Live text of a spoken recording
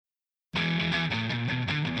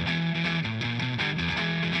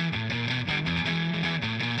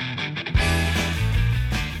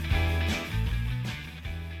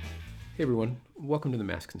Hey everyone, welcome to the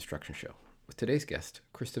Mass Construction Show with today's guest,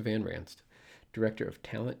 Krista Van Ranst, Director of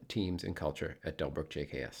Talent, Teams, and Culture at Delbrook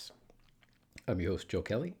JKS. I'm your host, Joe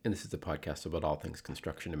Kelly, and this is the podcast about all things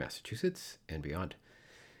construction in Massachusetts and beyond.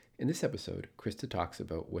 In this episode, Krista talks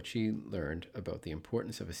about what she learned about the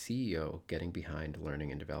importance of a CEO getting behind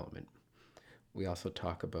learning and development. We also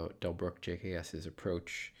talk about Delbrook JKS's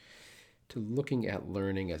approach to looking at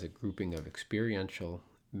learning as a grouping of experiential,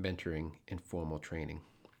 mentoring, and formal training.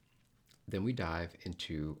 Then we dive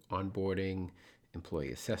into onboarding,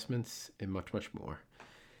 employee assessments, and much, much more.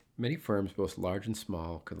 Many firms, both large and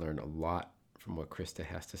small, could learn a lot from what Krista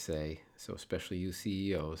has to say. So especially you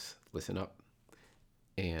CEOs, listen up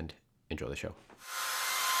and enjoy the show.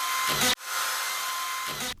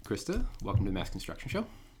 Krista, welcome to the Mass Construction Show.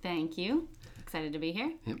 Thank you. Excited to be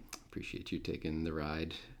here. Yep. Appreciate you taking the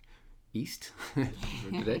ride east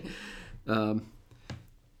today.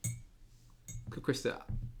 Krista,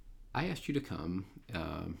 I asked you to come.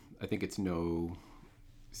 I think it's no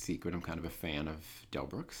secret I'm kind of a fan of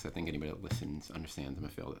Delbrook's. I think anybody that listens understands I'm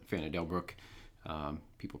a fan of Delbrook.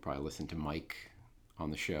 People probably listen to Mike on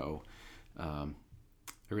the show. I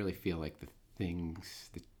really feel like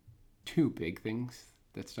the two big things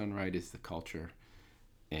that's done right is the culture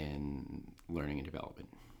and learning and development.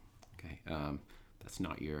 Okay, that's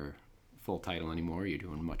not your full title anymore. You're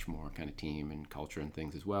doing much more kind of team and culture and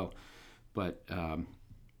things as well. But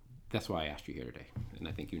that's why I asked you here today, and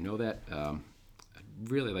I think you know that. I'd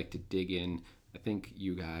really like to dig in. I think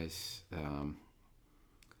you guys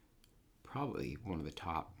probably one of the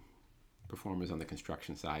top performers on the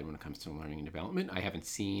construction side when it comes to learning and development. I haven't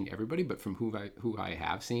seen everybody, but from who I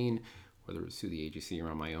have seen, whether it's through the agency or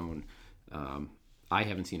on my own, I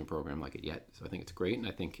haven't seen a program like it yet. So I think it's great, and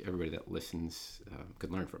I think everybody that listens could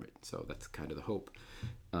learn from it. So that's kind of the hope.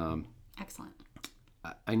 Excellent.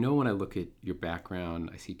 I know when I look at your background,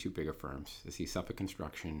 I see two bigger firms. I see Suffolk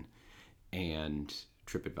Construction and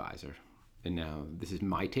TripAdvisor. And now this is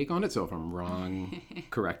my take on it, so if I'm wrong,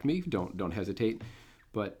 correct me. Don't hesitate.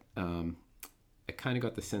 But I kind of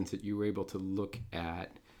got the sense that you were able to look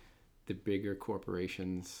at the bigger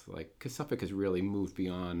corporations, because Suffolk has really moved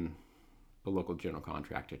beyond a local general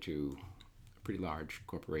contractor to a pretty large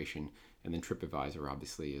corporation. And then TripAdvisor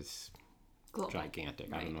obviously is global.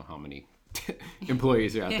 Gigantic. Right. I don't know how many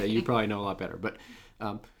employees are out there. You probably know a lot better. But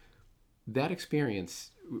that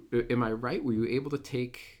experience, am I right? Were you able to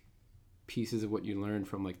take pieces of what you learned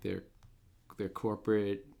from their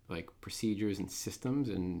corporate procedures and systems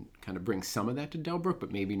and kind of bring some of that to Delbrook,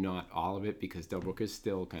 but maybe not all of it, because Delbrook is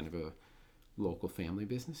still kind of a local family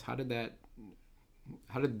business? How did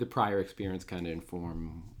the prior experience kind of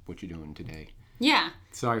inform what you're doing today? Yeah.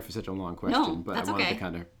 Sorry for such a long question, but I wanted okay. to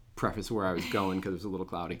kind of preface where I was going because it was a little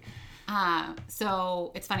cloudy.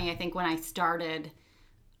 So it's funny, I think when I started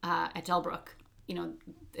at Delbrook,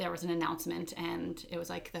 there was an announcement, and it was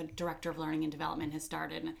like the Director of Learning and Development has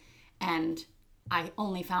started. And I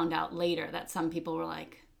only found out later that some people were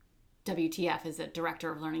like, WTF is a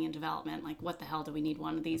Director of Learning and Development. Like, what the hell do we need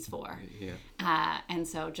one of these for? Yeah. And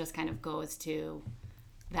so it just kind of goes to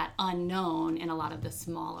that unknown in a lot of the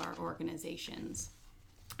smaller organizations.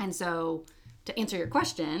 And so to answer your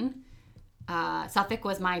question, Suffolk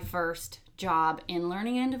was my first job in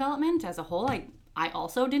learning and development as a whole. I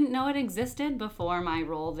also didn't know it existed before my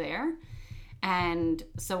role there. And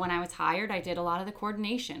so when I was hired, I did a lot of the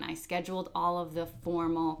coordination. I scheduled all of the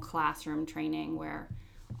formal classroom training where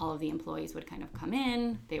all of the employees would kind of come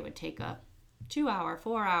in. They would take a 2-hour,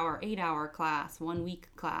 4-hour, 8-hour class,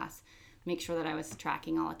 1-week class, make sure that I was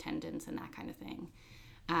tracking all attendance and that kind of thing.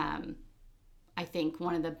 I think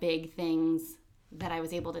one of the big things that I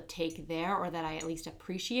was able to take there, or that I at least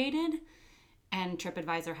appreciated, and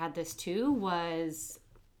TripAdvisor had this too, was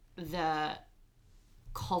the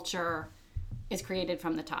culture is created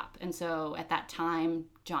from the top. And so at that time,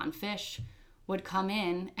 John Fish would come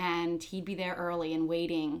in and he'd be there early and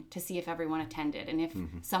waiting to see if everyone attended. And if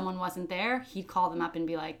someone wasn't there, he'd call them up and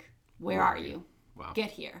be like, where are you? Wow.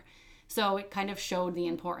 Get here. So it kind of showed the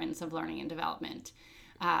importance of learning and development.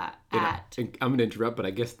 I'm going to interrupt, but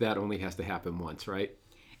I guess that only has to happen once, right?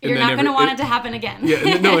 You're not going to want it to happen again.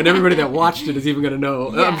 Yeah, no, and everybody that watched it is even going to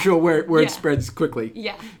know, Yeah. I'm sure, where it spreads quickly.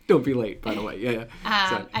 Yeah. Don't be late, by the way. Yeah.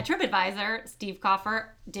 At TripAdvisor, Steve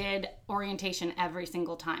Coffer did orientation every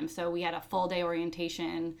single time. So we had a full day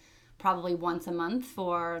orientation probably once a month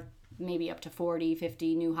for maybe up to 40,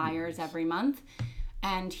 50 new hires every month.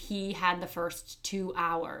 And he had the first 2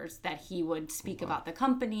 hours that he would speak about the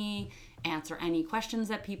company, answer any questions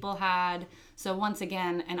that people had. So once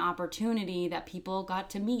again, an opportunity that people got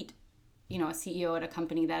to meet, a CEO at a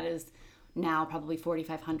company that is now probably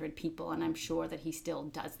 4,500 people. And I'm sure that he still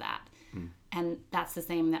does that. And that's the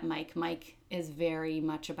same that Mike is very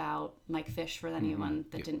much about. Mike Fish, for anyone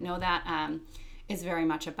that didn't know that, is very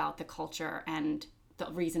much about the culture. And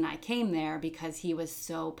the reason I came there, because he was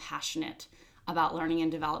so passionate about learning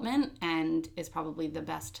and development and is probably the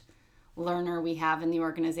best learner we have in the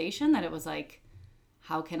organization, that it was like,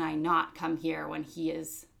 how can I not come here when he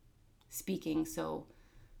is speaking so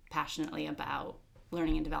passionately about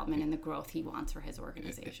learning and development and the growth he wants for his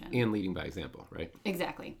organization. And leading by example, right?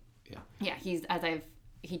 Exactly. Yeah. Yeah,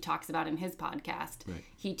 he talks about in his podcast, right.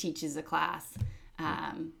 He teaches a class.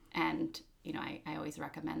 And, I always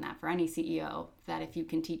recommend that for any CEO, that if you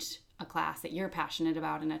can teach a class that you're passionate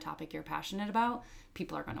about and a topic you're passionate about,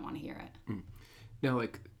 people are going to want to hear it. Now,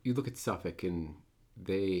 like, you look at Suffolk, and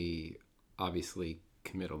they obviously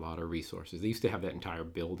commit a lot of resources. They used to have that entire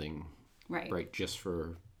building, right, just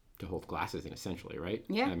to hold classes in, essentially, right?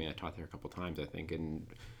 Yeah. I mean, I taught there a couple times, I think, and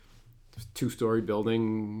 2-story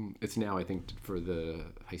building. It's now, I think, for the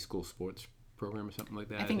high school sports program or something like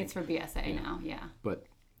that. I think it's for BSA now, yeah. But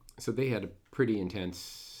so they had a pretty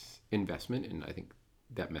intense investment, and I think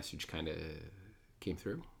that message kind of came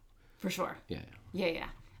through. For sure. Yeah.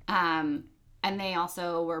 And they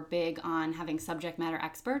also were big on having subject matter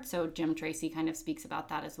experts. So Jim Tracy kind of speaks about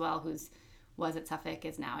that as well, was at Suffolk,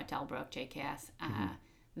 is now at Delbrook, JKS.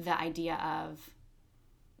 The idea of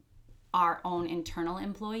our own internal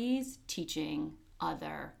employees teaching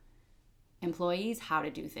other employees how to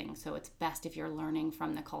do things. So it's best if you're learning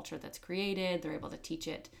from the culture that's created. They're able to teach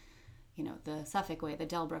it, the Suffolk way, the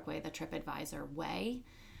Delbrook way, the TripAdvisor way.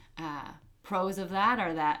 Pros of that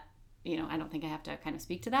are that, I don't think I have to kind of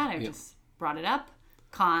speak to that. I just brought it up.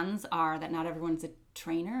 Cons are that not everyone's a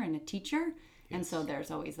trainer and a teacher. Yes. And so there's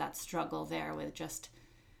always that struggle there with just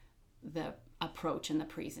the approach and the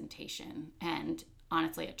presentation. And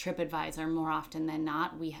honestly, at TripAdvisor, more often than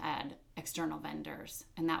not, we had external vendors.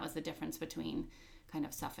 And that was the difference between kind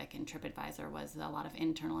of Suffolk and TripAdvisor, was a lot of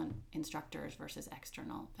internal instructors versus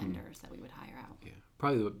external vendors that we would hire out. Yeah,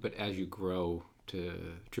 probably. But as you grow to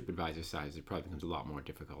TripAdvisor size, it probably becomes a lot more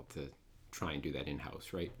difficult to try and do that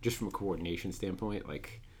in-house, right? Just from a coordination standpoint,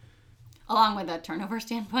 like... Along with a turnover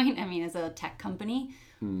standpoint, I mean, as a tech company,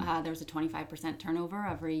 there's a 25% turnover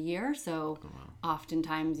every year. So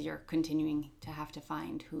oftentimes you're continuing to have to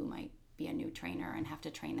find who might be a new trainer and have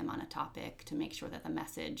to train them on a topic to make sure that the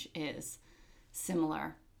message is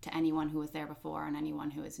similar to anyone who was there before and anyone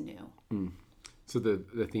who is new. So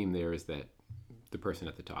the theme there is that the person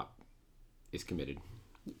at the top is committed.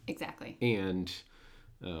 Exactly. And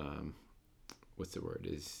what's the word?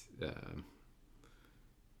 Is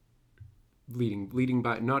leading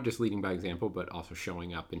by, not just leading by example, but also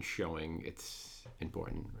showing up and showing its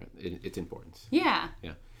importance. Yeah.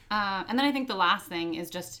 Yeah. And then I think the last thing is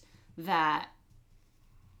just that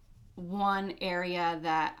one area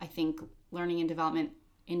that I think learning and development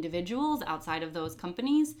individuals outside of those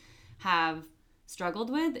companies have struggled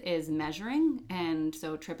with is measuring. And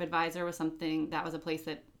so TripAdvisor was something that was a place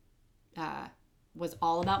that was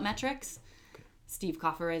all about metrics. Steve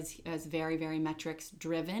Koffer is very, very metrics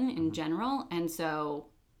driven in general. And so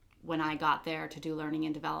when I got there to do learning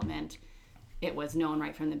and development, it was known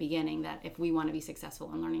right from the beginning that if we want to be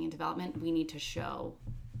successful in learning and development, we need to show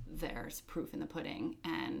there's proof in the pudding.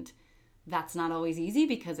 And that's not always easy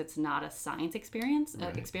because it's not a science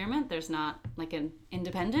experiment. There's not like an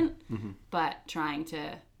independent, but trying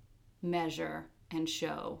to measure and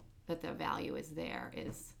show that the value is there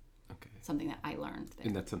is something that I learned there.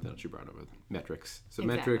 And that's something else you brought over, metrics. So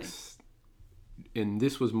exactly. Metrics, and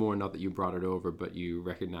this was more, not that you brought it over, but you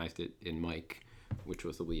recognized it in Mike, which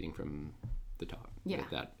was the leading from the top. Yeah.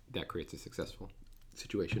 That creates a successful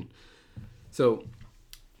situation. So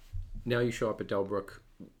now you show up at Delbrook.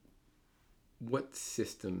 What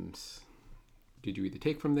systems did you either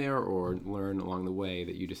take from there or learn along the way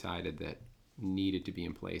that you decided that needed to be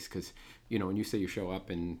in place? Because, when you say you show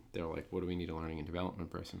up and they're like, what do we need a learning and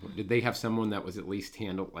development person for? Did they have someone that was at least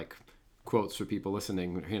handled, like, quotes for people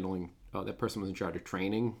listening, handling, that person was in charge of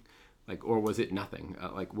training? Like, or was it nothing?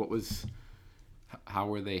 How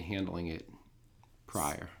were they handling it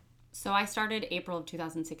prior? So I started April of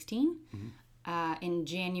 2016. In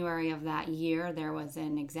January of that year, there was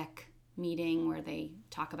an exec meeting where they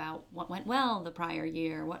talk about what went well the prior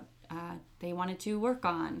year, what they wanted to work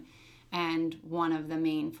on. And one of the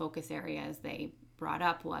main focus areas they brought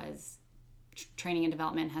up was training and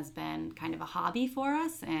development has been kind of a hobby for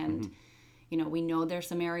us. And, we know there's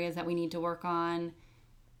some areas that we need to work on.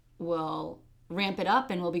 We'll ramp it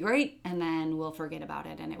up and we'll be great. And then we'll forget about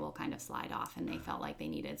it and it will kind of slide off. And they felt like they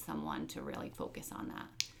needed someone to really focus on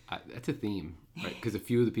that. That's a theme, right? Because a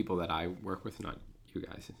few of the people that I work with, not you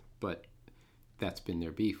guys, but that's been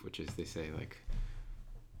their beef, which is they say like,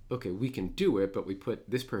 okay, we can do it, but we put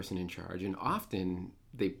this person in charge, and often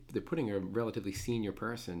they're putting a relatively senior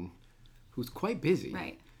person who's quite busy,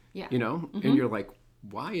 Right. Yeah. you know, and you're like,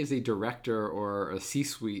 why is a director or a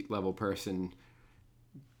C-suite level person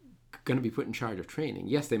going to be put in charge of training?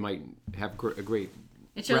 Yes, they might have a great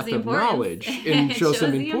It shows breadth the of importance. knowledge and It show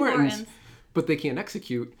some shows the importance, but they can't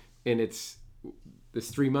execute, and it's this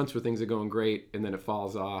 3 months where things are going great and then it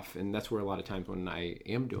falls off. And that's where a lot of times when I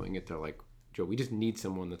am doing it, they're like, Joe, we just need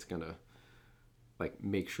someone that's going to like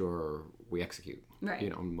make sure we execute, Right. you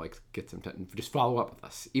know, and like get some time, just follow up with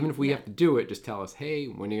us. Even if we have to do it, just tell us, hey,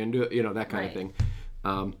 when are you going to do it? You know, that kind of Right.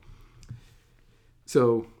 thing.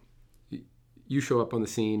 So you show up on the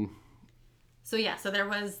scene. So yeah, so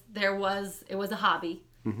it was a hobby,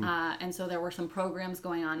 and so there were some programs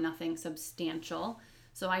going on, nothing substantial.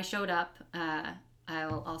 So I showed up.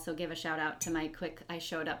 I'll also give a shout out to my quick. I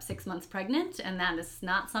showed up 6 months pregnant, and that is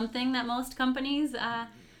not something that most companies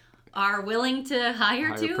are willing to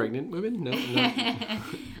hire to. Pregnant women? No.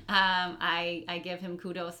 I give him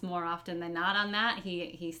kudos more often than not on that.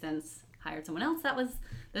 He since hired someone else that was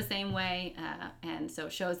the same way, and so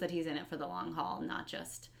it shows that he's in it for the long haul, not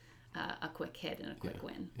just a quick hit and a quick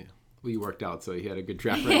win. Yeah. Well, you worked out, so he had a good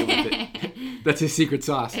track record with it. That's his secret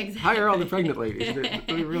sauce. Exactly. Hire all the pregnant ladies.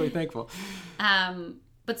 We're really thankful.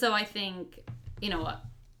 But so I think, you know,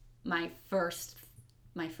 my first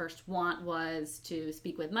want was to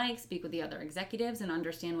speak with Mike, speak with the other executives, and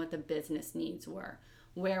understand what the business needs were.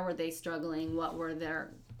 Where were they struggling? What were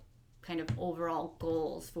their kind of overall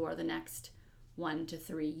goals for the next 1 to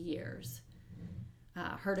 3 years?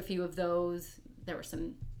 Heard a few of those. There were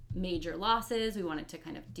some major losses. We wanted to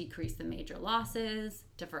kind of decrease the major losses.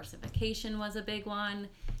 Diversification was a big one.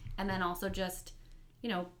 And then also just, you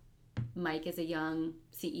know, Mike is a young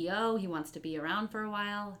CEO. He wants to be around for a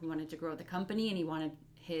while. He wanted to grow the company, and he wanted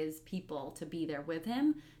his people to be there with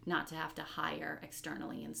him, not to have to hire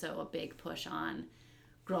externally. And so a big push on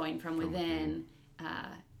growing from within,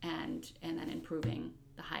 and then improving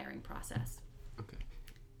the hiring process. Okay.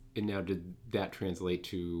 And now, did that translate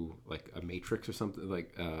to like a matrix or something?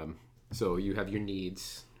 Like, so you have your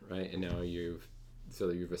needs, right? And now you've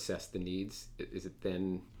assessed the needs. Is it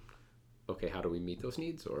then, okay, how do we meet those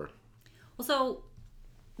needs? Or Well, so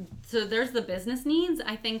there's the business needs.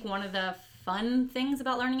 I think one of the fun things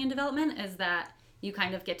about learning and development is that you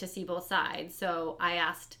kind of get to see both sides. So I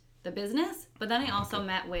asked the business, but then I also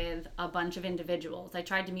met with a bunch of individuals. I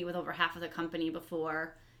tried to meet with over half of the company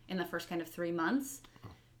before in the first kind of 3 months.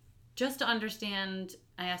 Just to understand,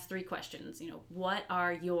 I asked 3 questions. You know, what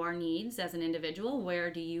are your needs as an individual? Where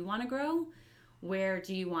do you want to grow? Where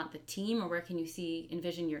do you want the team, or where can you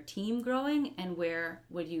envision your team growing? And where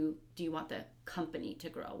do you want the company to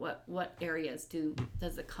grow? What areas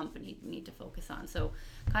does the company need to focus on? So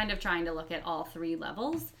kind of trying to look at all 3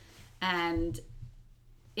 levels. And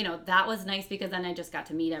you know, that was nice because then I just got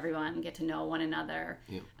to meet everyone, get to know one another.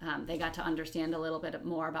 Yeah. They got to understand a little bit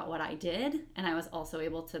more about what I did. And I was also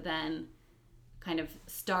able to then kind of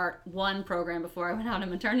start one program before I went out on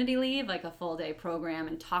maternity leave, like a full day program,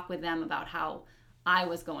 and talk with them about how I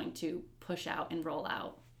was going to push out and roll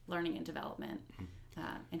out learning and development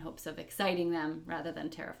in hopes of exciting them rather than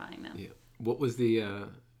terrifying them. yeah, what was the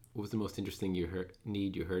most interesting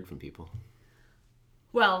need you heard from people?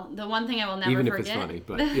 Well, the one thing I will never Even forget. if it's funny,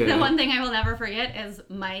 but the one thing I will never forget is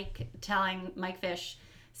Mike Fish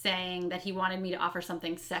saying that he wanted me to offer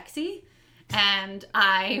something sexy. And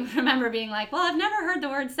I remember being like, well, I've never heard the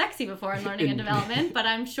word sexy before in learning and development, but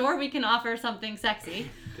I'm sure we can offer something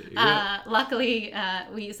sexy. Luckily,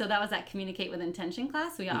 so that was that Communicate with Intention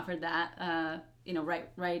class. We offered that,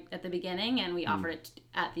 right at the beginning, and we offered it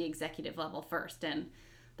at the executive level first. And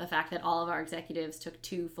the fact that all of our executives took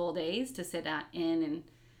 2 full days to sit in and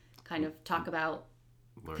kind of talk about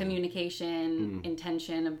communication,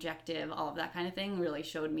 intention, objective, all of that kind of thing really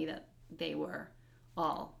showed me that they were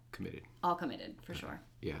all committed for sure.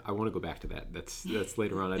 Yeah, I want to go back to that. That's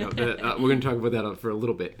later on. I don't. We're going to talk about that for a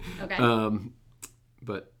little bit. Okay.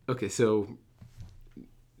 But okay, so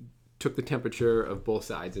took the temperature of both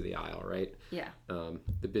sides of the aisle, right? Yeah.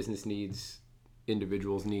 The business needs,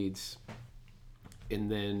 individuals' needs, and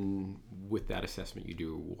then with that assessment, you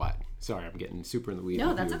do what? Sorry, I'm getting super in the weeds.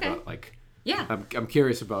 No, that's okay. But Yeah. I'm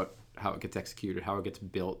curious about how it gets executed, how it gets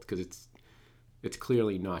built, because it's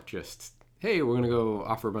clearly not just, hey, we're going to go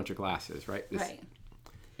offer a bunch of classes, right? Right.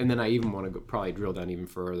 And then I even want to probably drill down even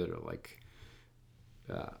further to like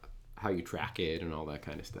how you track it and all that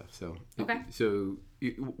kind of stuff. So, okay. So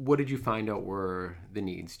what did you find out were the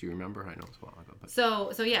needs? Do you remember? I know it's a while ago. But.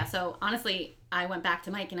 So honestly, I went back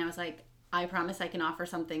to Mike and I was like, I promise I can offer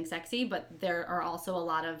something sexy, but there are also a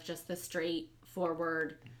lot of just the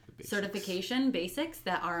straightforward certification basics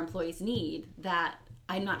that our employees need that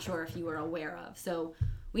I'm not sure if you were aware of. So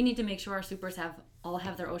we need to make sure our supers all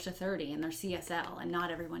have their OSHA 30 and their CSL, and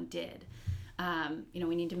not everyone did.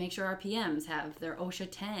 We need to make sure our PMs have their OSHA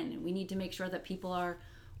 10. We need to make sure that people are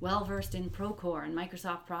well versed in Procore and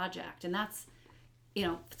Microsoft Project, and that's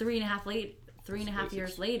 3.5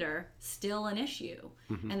 years later, still an issue.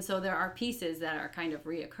 And so there are pieces that are kind of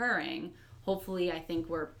reoccurring. Hopefully, I think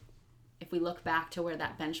if we look back to where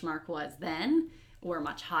that benchmark was then, we're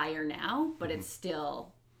much higher now, but it's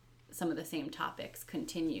still some of the same topics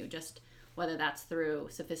continue, just whether that's through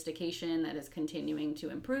sophistication that is continuing to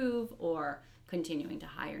improve or continuing to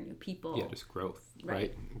hire new people. Yeah, just growth,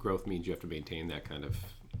 right? Growth means you have to maintain that kind of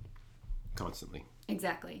constantly.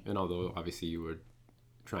 Exactly. And although obviously you were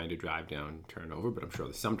trying to drive down turnover, but I'm sure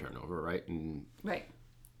there's some turnover, right? And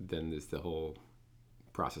then there's the whole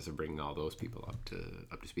process of bringing all those people up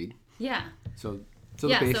to speed. Yeah. So the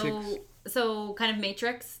basics. So kind of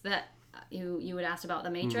matrix that you would ask about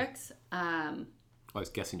the matrix. I was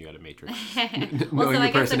guessing you had a matrix, well, knowing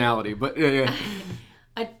your personality, but yeah.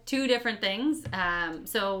 Two different things.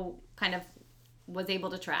 So kind of was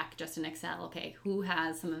able to track just in Excel. Okay, who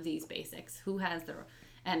has some of these basics? Who has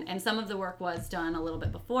and some of the work was done a little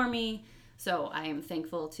bit before me. So I am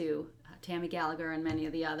thankful to Tammy Gallagher and many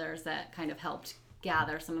of the others that kind of helped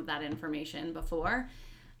gather some of that information before.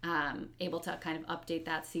 Able to kind of update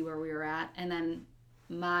that, see where we were at. And then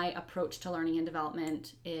my approach to learning and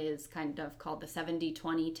development is kind of called the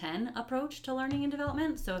 70-20-10 approach to learning and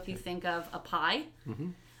development. So if you think of a pie,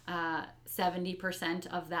 70%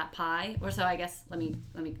 of that pie, or so I guess, let me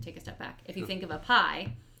take a step back. If you think of a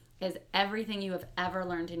pie, is everything you have ever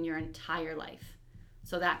learned in your entire life.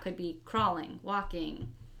 So that could be crawling, walking,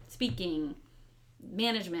 speaking,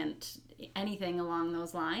 management, anything along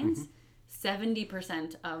those lines.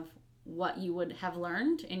 70% of what you would have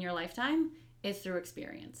learned in your lifetime is through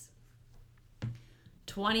experience.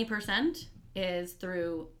 20% is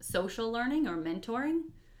through social learning or mentoring.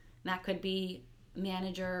 That could be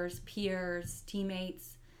managers, peers,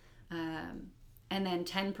 teammates. And then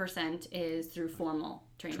 10% is through formal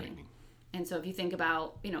training. And so if you think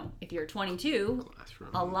about, if you're 22,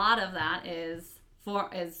 a lot of that is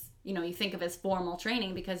you think of as formal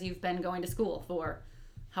training because you've been going to school for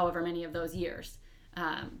however many of those years.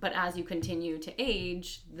 But as you continue to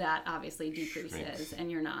age, that obviously decreases,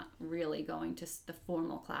 and you're not really going to the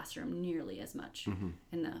formal classroom nearly as much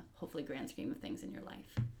in the hopefully grand scheme of things in your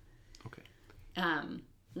life. Okay.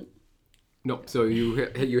 No, so you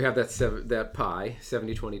have that pie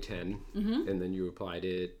 70-20-10, and then you applied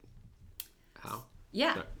it. How?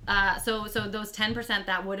 Yeah. So those 10%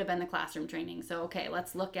 that would have been the classroom training. So okay,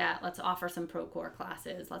 let's offer some Procore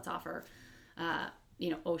classes. Let's offer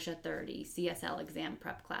OSHA 30, CSL exam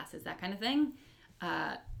prep classes, that kind of thing.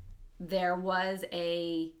 There was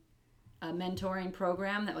a mentoring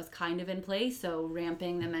program that was kind of in place, so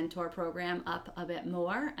ramping the mentor program up a bit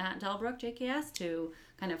more at Delbrook JKS to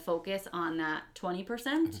kind of focus on that 20%.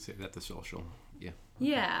 I can say that the social, yeah.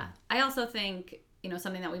 Yeah. I also think,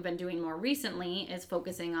 something that we've been doing more recently is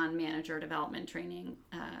focusing on manager development training,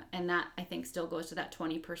 and that I think still goes to that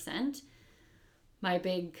 20%.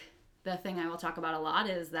 The thing I will talk about a lot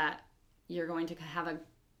is that you're going to have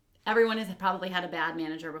everyone has probably had a bad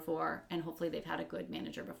manager before, and hopefully they've had a good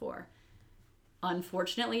manager before.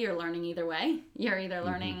 Unfortunately, you're learning either way. You're either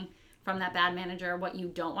learning from that bad manager what you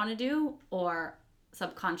don't want to do, or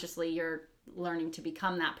subconsciously you're learning to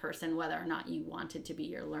become that person, whether or not you wanted to be.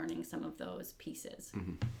 You're learning some of those pieces.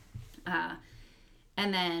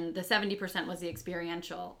 And then the 70% was the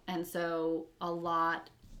experiential. And so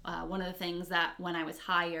one of the things that when I was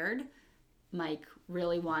hired, Mike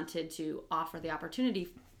really wanted to offer the opportunity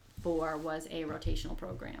for was a rotational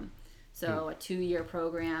program. So a 2-year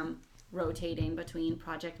program rotating between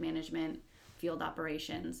project management, field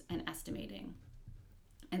operations, and estimating.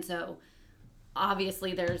 And so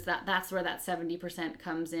obviously that's where that 70%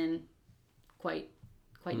 comes in quite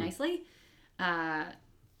nicely. The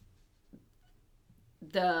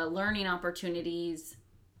learning opportunities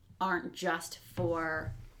aren't just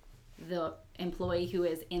for the employee who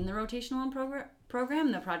is in the rotational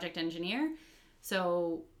program, the project engineer.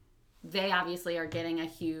 So they obviously are getting a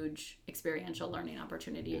huge experiential learning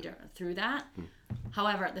opportunity through that.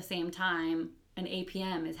 However, at the same time, an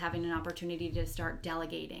APM is having an opportunity to start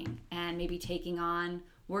delegating and maybe taking on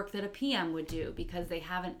work that a PM would do because they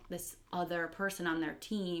haven't this other person on their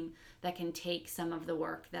team that can take some of the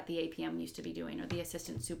work that the APM used to be doing or the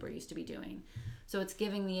assistant super used to be doing. So it's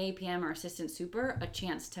giving the APM or assistant super a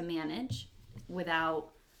chance to manage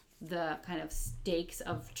without the kind of stakes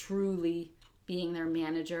of truly being their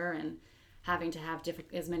manager and having to have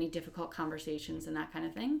as many difficult conversations and that kind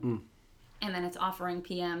of thing. And then it's offering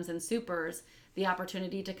PMs and supers the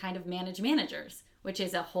opportunity to kind of manage managers, which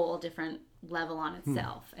is a whole different level on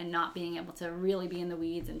itself, and not being able to really be in the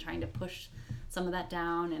weeds and trying to push some of that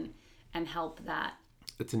down and help that.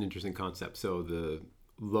 It's an interesting concept. So the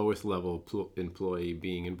lowest level employee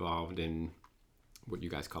being involved in what you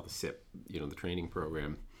guys call the SIP, the training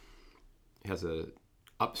program, has a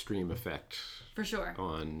upstream effect. For sure.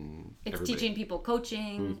 On it's everybody. Teaching people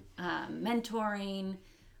coaching, mentoring.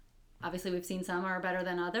 Obviously, we've seen some are better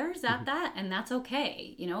than others at that, and that's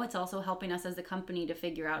okay. It's also helping us as a company to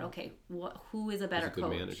figure out, okay, who is a better good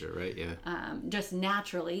coach? Manager, right? Yeah. Just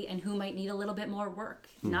naturally, and who might need a little bit more work.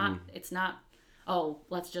 It's not,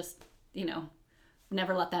 let's just,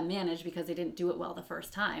 never let them manage because they didn't do it well the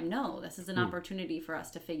first time. No, this is an opportunity for us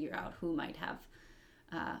to figure out who might have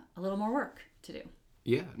a little more work to do.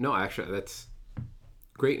 Yeah. No, actually, that's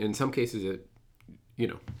great. In some cases,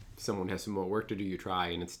 someone has some more work to do, you try,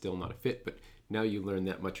 and it's still not a fit. But now you learn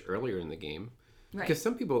that much earlier in the game. Right. Because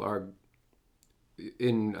some people are,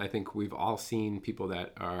 I think we've all seen people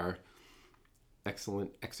that are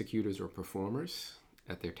excellent executors or performers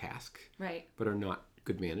at their task. Right. But are not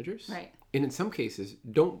good managers. Right. And in some cases,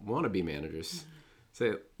 don't want to be managers.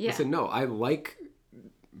 Say, listen, no, I like,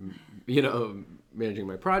 managing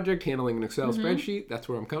my project, handling an Excel spreadsheet. That's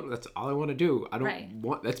where I'm comfortable. That's all I want to do. I don't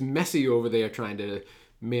want, that's messy over there trying to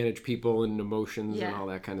manage people and emotions and all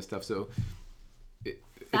that kind of stuff. So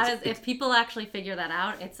if people actually figure that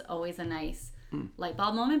out, it's always a nice light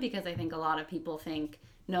bulb moment, because I think a lot of people think,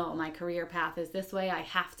 no, my career path is this way. I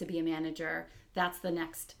have to be a manager. That's the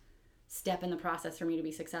next step in the process for me to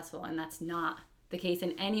be successful. And that's not the case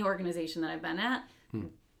in any organization that I've been at.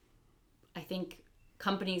 I think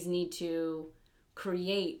companies need to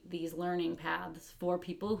create these learning paths for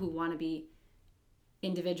people who want to be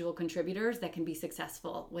individual contributors that can be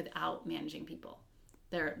successful without managing people.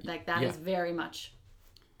 That is very much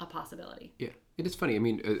a possibility. Yeah, it is funny. I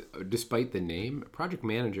mean, despite the name, project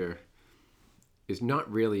manager is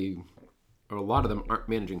not really, or a lot of them aren't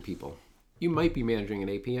managing people. You might be managing an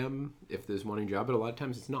APM if there's one in job, but a lot of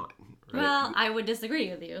times it's not. Right? Well, I would disagree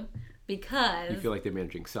with you, because you feel like they're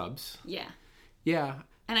managing subs. Yeah. Yeah.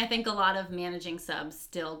 And I think a lot of managing subs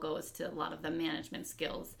still goes to a lot of the management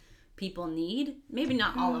skills people need. Maybe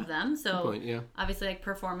not all of them. So obviously, like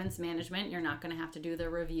performance management, you're not going to have to do the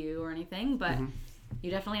review or anything, but you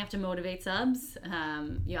definitely have to motivate subs.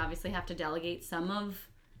 You obviously have to delegate some of,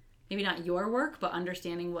 maybe not your work, but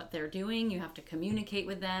understanding what they're doing. You have to communicate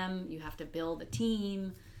with them. You have to build a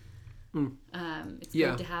team. It's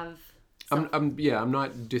good to have. I'm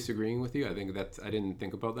not disagreeing with you. I think I didn't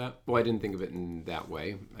think about that. Well, I didn't think of it in that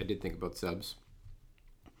way. I did think about subs.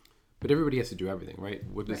 But everybody has to do everything, right?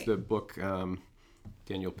 What is the book,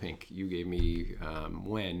 Daniel Pink, you gave me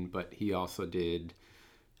When, but he also did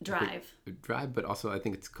Drive, but also I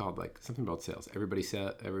think it's called like something about sales. Everybody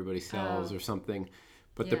sells or something.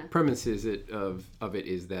 But the premise of it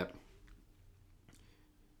is that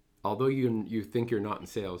although you think you're not in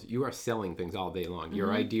sales, you are selling things all day long.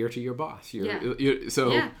 You're idea to your boss.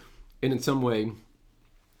 And in some way,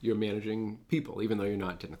 you're managing people, even though you're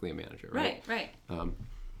not technically a manager, right? Right.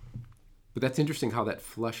 But that's interesting how that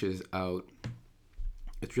flushes out.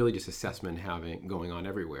 It's really just assessment going on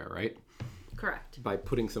everywhere, right? Correct. By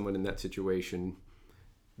putting someone in that situation,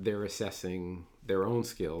 they're assessing their own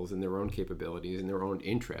skills and their own capabilities and their own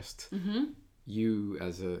interests. You,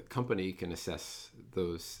 as a company, can assess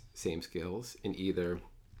those same skills and either,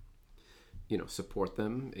 support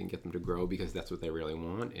them and get them to grow because that's what they really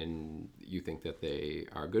want, and you think that they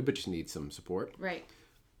are good, but just need some support. Right.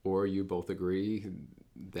 Or you both agree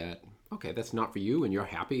that, okay, that's not for you, and you're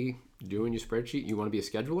happy doing your spreadsheet. You want to be a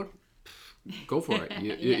scheduler? Go for it.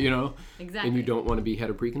 Exactly. And you don't want to be head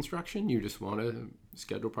of pre-construction. You just want to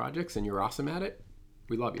schedule projects, and you're awesome at it.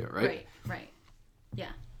 We love you, right? Right. Yeah.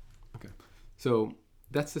 Okay. So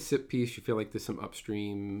that's the SIP piece. You feel like there's some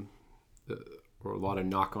upstream or a lot of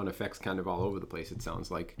knock-on effects kind of all over the place, it sounds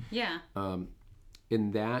like. Yeah.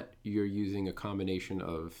 In that, you're using a combination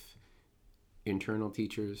of internal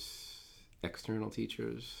teachers, external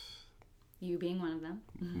teachers. You being one of them.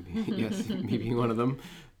 Yes, me being one of them.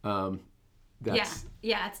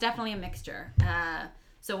 Yeah, it's definitely a mixture.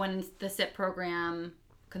 So when the SIP program,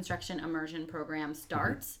 Construction Immersion Program,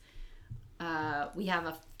 starts, we have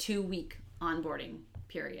a 2-week onboarding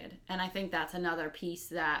period. And I think that's another piece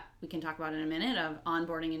that we can talk about in a minute, of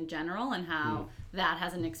onboarding in general and how that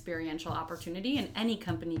has an experiential opportunity. And any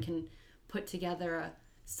company can put together a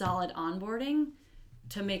solid onboarding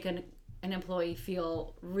to make an employee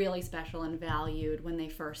feel really special and valued when they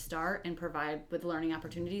first start, and provide with learning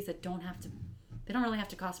opportunities that don't really have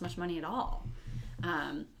to cost much money at all.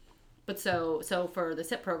 But so for the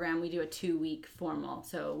SIP program, we do a 2-week formal.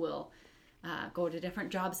 So we'll go to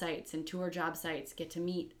different job sites and tour job sites, get to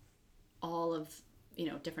meet all of,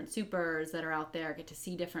 different supers that are out there, get to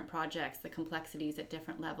see different projects, the complexities at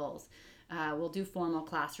different levels. We'll do formal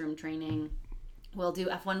classroom training. We'll do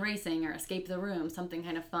F1 racing or escape the room, something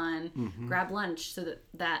kind of fun, grab lunch, so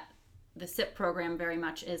that the SIP program very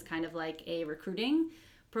much is kind of like a recruiting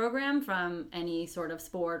program from any sort of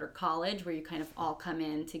sport or college, where you kind of all come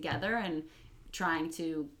in together and trying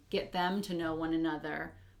to get them to know one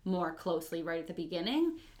another more closely right at the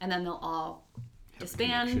beginning, and then they'll all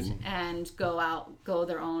disband and go to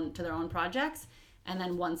their own projects, and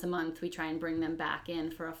then once a month we try and bring them back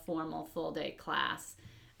in for a formal full day class,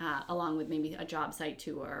 along with maybe a job site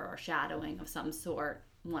tour or shadowing of some sort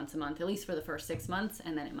once a month, at least for the first 6 months,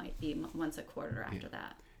 and then it might be once a quarter after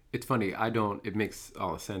that. It's funny, it makes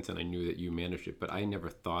all the sense, and I knew that you managed it, but I never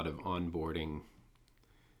thought of onboarding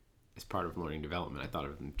as part of learning development. I thought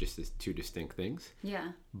of them just as two distinct things.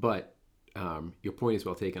 Yeah. But your point is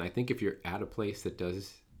well taken. I think if you're at a place that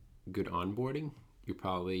does good onboarding, you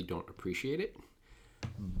probably don't appreciate it.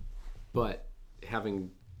 But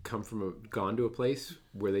having gone to a place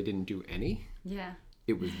where they didn't do any,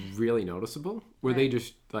 it was really noticeable, where they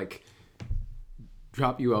just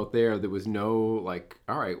drop you out there. There was no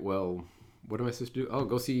all right, well, what am I supposed to do? Oh,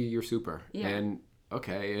 go see your super. And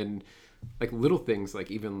okay, and little things,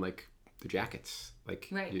 even the jackets,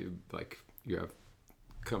 you have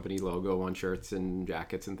company logo on shirts and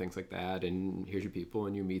jackets and things like that, and here's your people,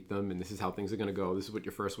 and you meet them, and this is how things are going to go. This is what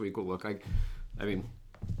your first week will look like. I mean,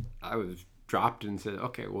 I was dropped and said,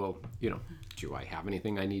 okay, well, do I have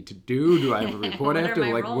anything I need to do? Do I have a report I have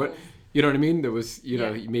to what? You know what I mean? There was,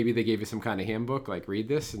 maybe they gave you some kind of handbook, read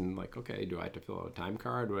this, and okay, do I have to fill out a time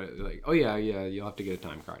card? Oh yeah, you'll have to get a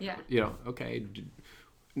time card. Yeah. Okay.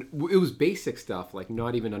 It was basic stuff,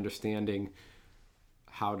 not even understanding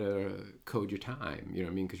how to code your time. You know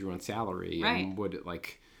what I mean? Because you're on salary, and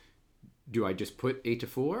do I just put 8 to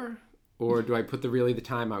 4, or do I put the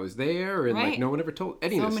time I was there? And no one ever told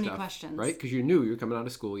any of this stuff. So many questions, right? Because you knew you were coming out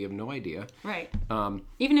of school, you have no idea. Right.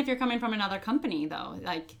 Even if you're coming from another company, though,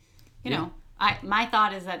 my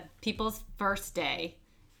thought is that people's first day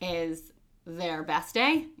is their best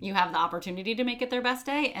day. You have the opportunity to make it their best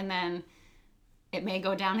day, and then it may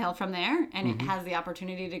go downhill from there, and it has the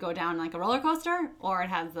opportunity to go down like a roller coaster, or it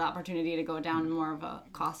has the opportunity to go down more of a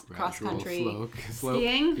cross-country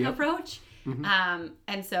skiing approach.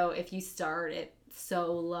 And so if you start it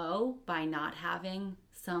so low by not having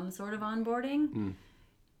some sort of onboarding,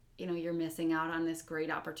 you're missing out on this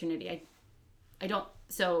great opportunity.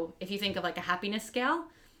 So if you think of a happiness scale,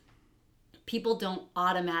 people don't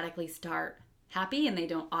automatically start happy, and they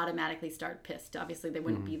don't automatically start pissed. Obviously, they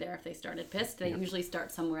wouldn't be there if they started pissed. They usually start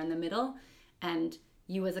somewhere in the middle, and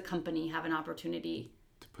you as a company have an opportunity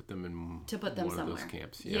to put them in somewhere. Of those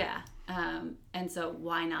camps. And so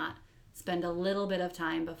why not spend a little bit of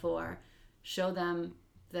time before, show them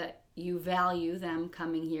that you value them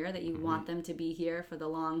coming here, that you want them to be here for the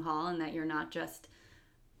long haul, and that you're not just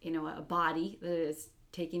a body that is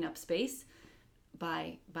taking up space,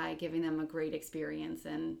 by giving them a great experience,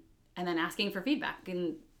 and then asking for feedback.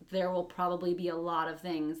 And there will probably be a lot of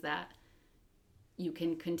things that you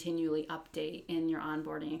can continually update in your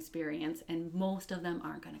onboarding experience, and most of them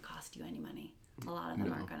aren't going to cost you any money. A lot of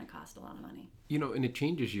them aren't going to cost a lot of money. And it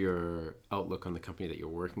changes your outlook on the company that you're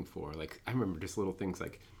working for. I remember just little things,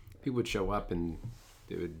 people would show up, and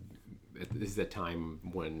they would, this is a time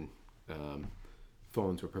when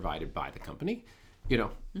phones were provided by the company,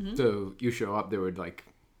 so you show up, there would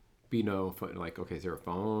be no phone, okay, is there a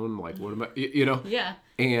phone? What am I, Yeah.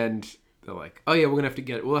 And they're oh yeah, we'll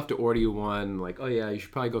have to order you one. Oh yeah, you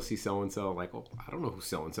should probably go see so-and-so. Oh, I don't know who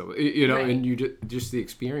so-and-so, and you just the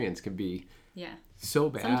experience can be so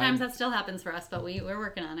bad. Sometimes that still happens for us, but we're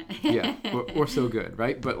working on it. Yeah, or so good,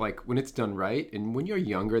 right? But when it's done right, and when you're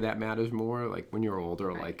younger, that matters more. When you're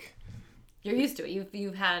older, you're used to it. You've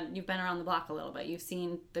been around the block a little bit. You've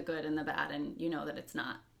seen the good and the bad, and you know that it's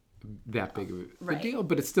not that big of a deal,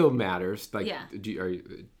 but it still matters.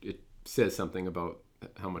 It says something about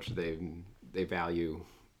how much they value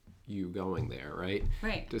you going there, right?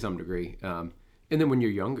 Right. To some degree. And then when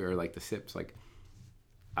you're younger, the SIPs,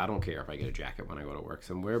 I don't care if I get a jacket when I go to work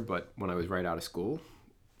somewhere, but when I was right out of school,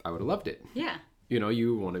 I would have loved it. Yeah.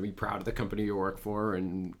 You want to be proud of the company you work for,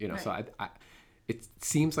 and so I it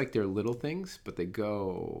seems like they're little things, but they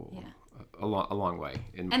go a long way.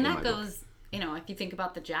 And that goes, if you think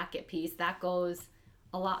about the jacket piece, that goes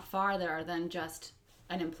a lot farther than just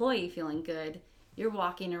an employee feeling good. You're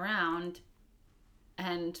walking around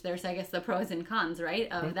and there's, I guess, the pros and cons,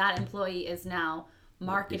 right? Of that employee is now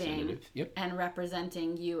marketing and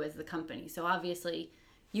representing you as the company. So obviously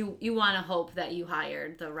you want to hope that you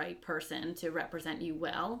hired the right person to represent you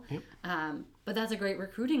well. But that's a great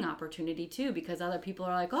recruiting opportunity too, because other people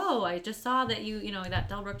are like, oh, I just saw that you know, that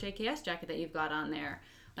Delbrook JKS jacket that you've got on there.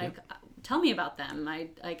 Like, tell me about them. I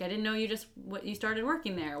didn't know you started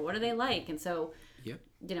working there. What are they like? And so, you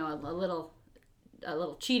know, a little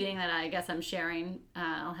cheating that I guess I'm sharing,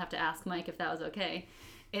 I'll have to ask Mike if that was okay,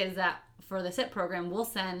 is that for the SIP program, we'll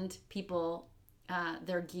send people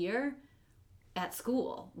their gear at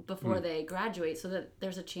school before they graduate, so that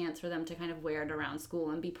there's a chance for them to kind of wear it around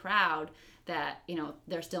school and be proud that, you know,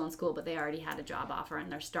 they're still in school, but they already had a job offer and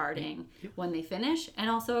they're starting when they finish. And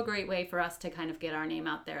also a great way for us to kind of get our name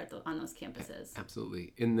out there on those campuses.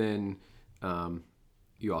 Absolutely. And then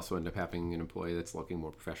you also end up having an employee that's looking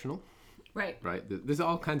more professional. Right. There's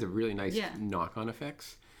all kinds of really nice knock-on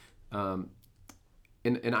effects. And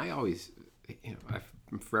I always, you know,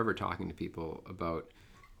 I'm forever talking to people about,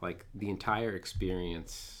 like, the entire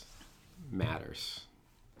experience matters,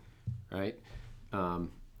 right?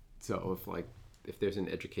 So if there's an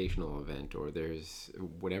educational event or there's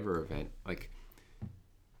whatever event, like,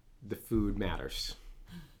 the food matters.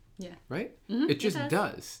 Yeah. Right? Mm-hmm. It just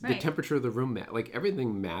does. Right. The temperature of the room, like,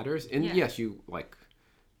 everything matters. And yes, you, like,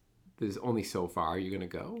 there's only so far you're going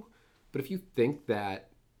to go. But if you think that,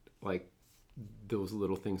 like, those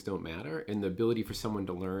little things don't matter, and the ability for someone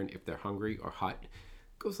to learn if they're hungry or hot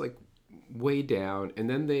goes, like, way down, and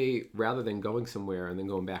then they, rather than going somewhere and then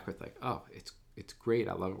going back with, like, oh, it's great,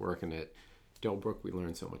 I love working at Delbrook, we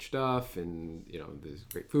learned so much stuff, and, you know, there's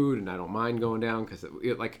great food, and I don't mind going down, because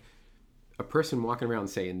like, a person walking around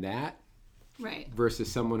saying that, right,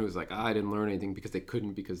 versus someone who's like, I didn't learn anything because they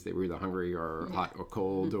couldn't, because they were either hungry or hot or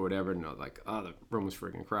cold or whatever, and like, oh, the room was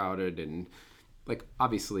freaking crowded, and, like,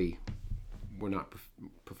 obviously we're not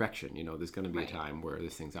perfection, you know, there's going to be a time where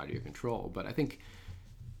this thing's out of your control, but I think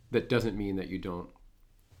that doesn't mean that you don't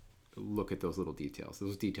look at those little details.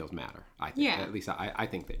 Those details matter, I think. At least I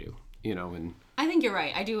think they do, you know. And I think you're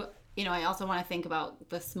right. I do, you know, I also want to think about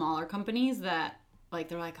the smaller companies that, like,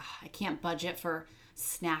 they're like, oh, I can't budget for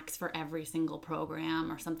snacks for every single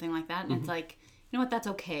program or something like that. And it's like, you know what, that's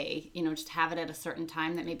okay. You know, just have it at a certain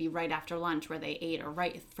time, that maybe right after lunch where they ate, or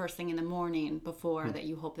right first thing in the morning before that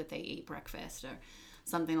you hope that they ate breakfast or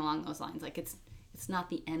something along those lines. Like, it's not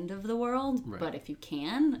the end of the world, but if you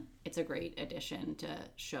can, it's a great addition to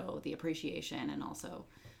show the appreciation and also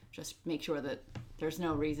just make sure that there's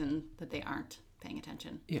no reason that they aren't paying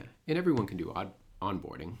attention. Yeah, and everyone can do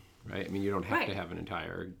onboarding, right? I mean, you don't have to have an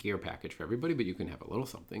entire gear package for everybody, but you can have a little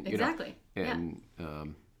something. Exactly. You know?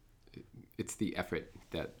 And it's the effort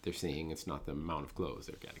that they're seeing. It's not the amount of clothes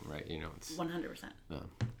they're getting, right? You know, it's 100%.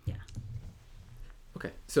 Yeah.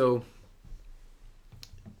 Okay, so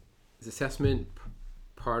is assessment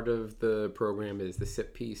part of the program? Is the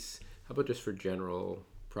SIP piece? How about just for general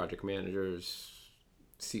project managers,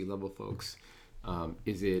 C-level folks?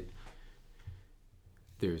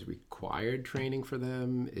 There's required training for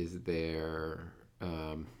them? Is it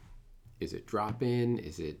drop-in?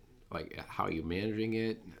 Is it, like, how are you managing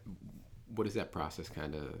it? What does that process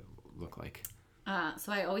kind of look like?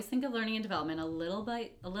 So I always think of learning and development a little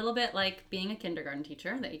bit like being a kindergarten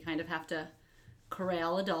teacher, that you kind of have to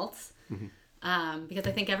corral adults. Because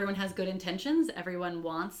I think everyone has good intentions. Everyone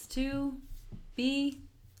wants to be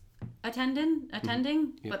attending,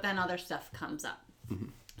 but then other stuff comes up.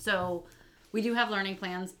 So we do have learning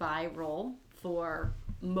plans by role for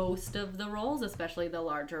most of the roles, especially the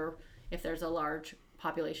larger, if there's a large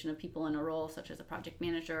population of people in a role, such as a project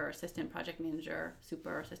manager or assistant project manager,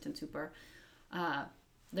 super, assistant super.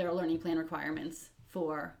 There are learning plan requirements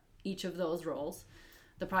for each of those roles.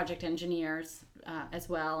 The project engineers as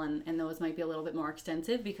well, and those might be a little bit more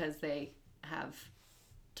extensive because they have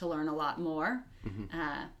to learn a lot more.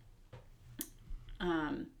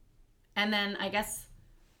 And then I guess,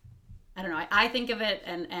 I don't know, I think of it,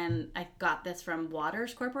 and I got this from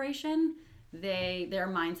Waters Corporation. Their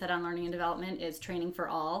mindset on learning and development is training for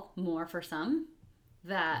all, more for some.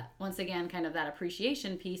 That, once again, kind of that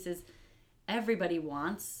appreciation piece is everybody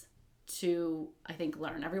wants to, I think,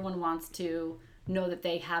 learn. Everyone wants to know that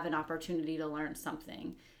they have an opportunity to learn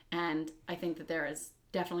something. And I think that there is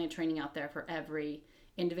definitely a training out there for every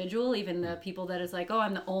individual, even the people that is like, oh,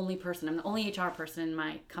 I'm the only HR person in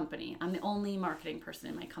my company. I'm the only marketing person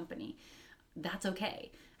in my company. That's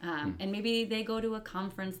okay. And maybe they go to a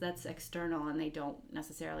conference that's external and they don't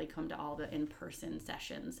necessarily come to all the in-person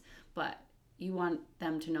sessions, but you want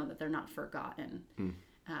them to know that they're not forgotten.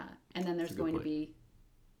 And then there's That's a good going to point. be,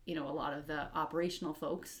 you know, a lot of the operational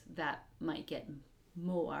folks that might get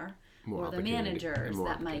more or the opportunity managers and more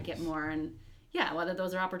that might get opportunities. more. And yeah, whether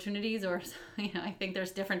those are opportunities or, you know, I think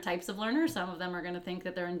there's different types of learners. Some of them are going to think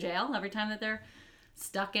that they're in jail every time that they're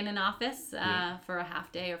stuck in an office for a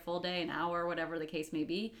half day or full day, an hour, whatever the case may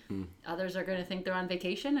be. Others are going to think they're on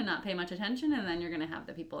vacation and not pay much attention, and then you're going to have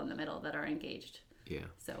the people in the middle that are engaged. Yeah.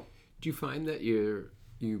 So Do you find that you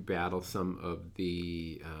battle some of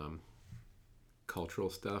the cultural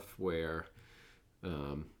stuff where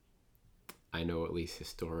I know at least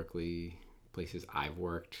historically places I've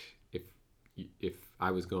worked, if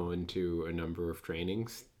I was going to a number of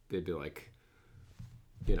trainings, they'd be like,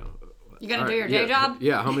 you know, you're going to "All do your right, day yeah, job?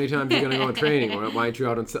 Yeah, how many times are you going to go on training? Why aren't you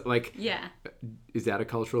out on like? Yeah. Is that a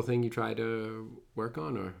cultural thing you try to work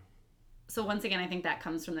on, or? So once again, I think that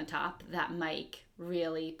comes from the top. That Mike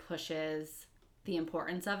really pushes the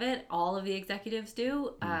importance of it. All of the executives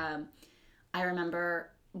do. I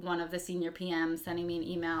remember one of the senior PMs sending me an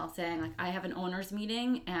email saying, like, I have an owners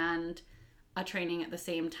meeting and a training at the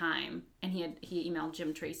same time. And he emailed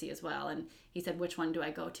Jim Tracy as well. And he said, which one do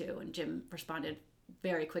I go to? And Jim responded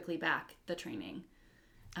very quickly back, the training.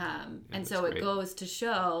 And so it goes to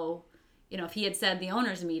show, you know, if he had said the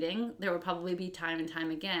owners meeting, there would probably be time and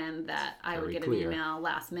time again that I would get an email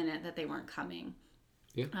last minute that they weren't coming.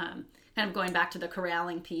 Yeah. Kind of going back to the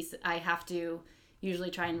corralling piece, I have to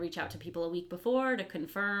usually try and reach out to people a week before to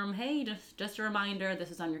confirm, hey, just a reminder,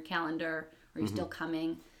 this is on your calendar. Are you still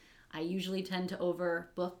coming? I usually tend to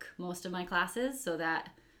overbook most of my classes so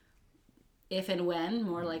that if and when,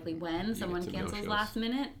 more likely when, someone cancels last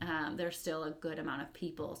minute, there's still a good amount of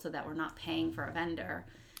people so that we're not paying for a vendor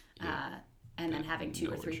and then having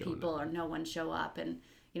two or three people or no one show up. And,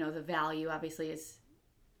 you know, the value obviously is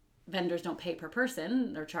vendors don't pay per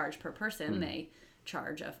person, they're charged per person. They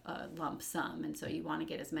charge a lump sum. And so you want to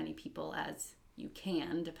get as many people as you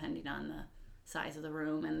can, depending on the size of the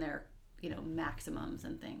room and their, you know, maximums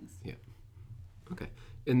and things. Yeah. Okay.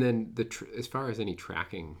 And then as far as any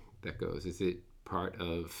tracking that goes, is it part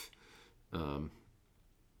of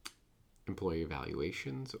employee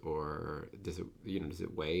evaluations, or does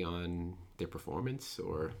it weigh on their performance,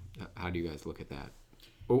 or how do you guys look at that?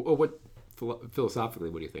 Or what philosophically,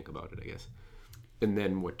 what do you think about it, I guess? And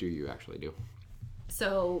then what do you actually do?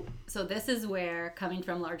 So this is where, coming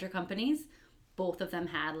from larger companies, both of them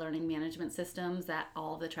had learning management systems that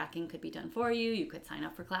all of the tracking could be done for you. You could sign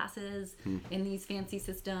up for classes in these fancy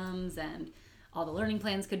systems, and all the learning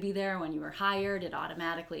plans could be there. When you were hired, it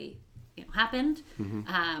automatically, you know, happened.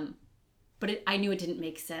 But I knew it didn't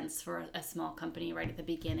make sense for a small company right at the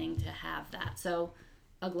beginning to have that. So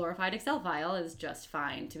a glorified Excel file is just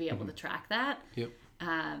fine to be able to track that. Yep.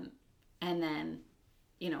 And then,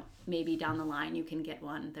 you know, maybe down the line you can get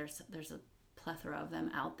one. There's a plethora of them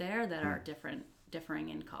out there that are differing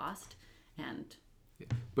in cost. And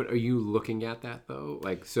but are you looking at that though?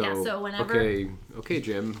 Like, so, yeah, so whenever, okay,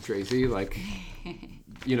 Jim, Tracy, like,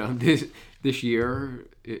 you know, this year,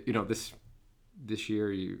 you know, this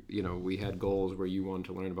year, you know, we had goals where you wanted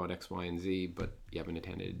to learn about X, Y, and Z, but you haven't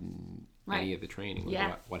attended any of the training.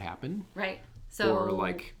 Yeah. What happened? Right. So,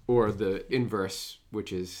 or the inverse,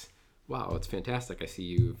 which is, wow, it's fantastic. I see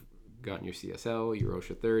you've gotten your CSL, your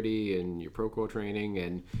OSHA 30, and your Procore training,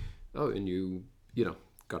 and you know,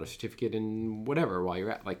 got a certificate in whatever while you're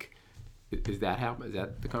at, like, is that happen? Is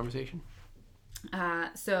that the conversation?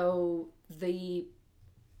 So the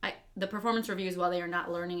performance reviews, while they are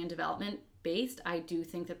not learning and development based, I do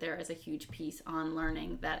think that there is a huge piece on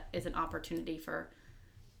learning that is an opportunity for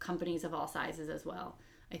companies of all sizes as well.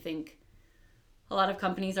 I think a lot of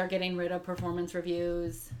companies are getting rid of performance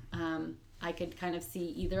reviews. I could kind of see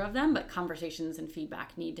either of them, but conversations and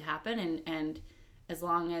feedback need to happen. And as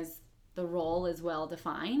long as the role is well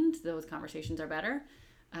defined, those conversations are better.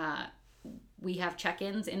 We have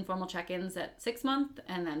check-ins, informal check-ins at 6 months,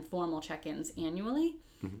 and then formal check-ins annually.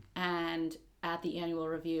 And at the annual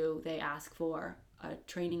review, they ask for a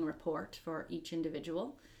training report for each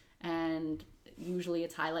individual. And usually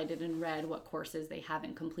it's highlighted in red what courses they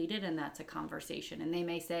haven't completed, and that's a conversation. And they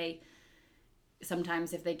may say,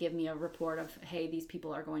 sometimes if they give me a report of, hey, these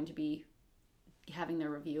people are going to be having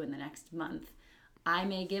their review in the next month, I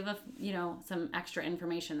may give some extra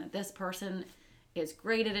information that this person is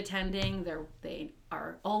great at attending. They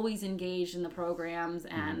are always engaged in the programs,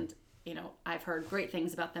 and you know, I've heard great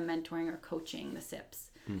things about them mentoring or coaching the SIPs.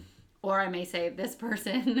 Or I may say this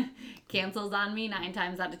person cancels on me 9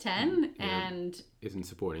 times out of 10 and isn't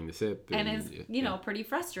supporting the SIP and is pretty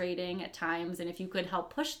frustrating at times. And if you could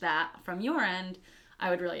help push that from your end, I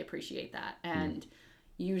would really appreciate that. And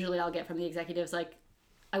usually I'll get from the executives like,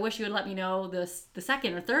 I wish you would let me know the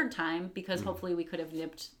second or third time, because hopefully we could have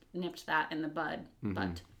nipped that in the bud.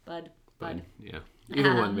 Bud. Yeah.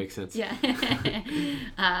 Either one makes sense. Yeah.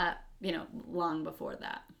 Long before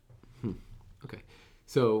that. Okay.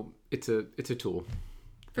 So it's a tool.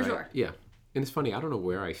 For sure. Yeah. And it's funny, I don't know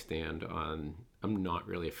where I stand on, I'm not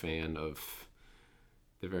really a fan of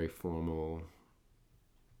the very formal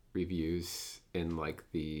reviews and like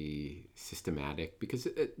the systematic, because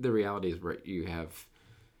the reality is, right, you have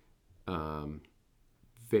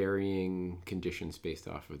varying conditions based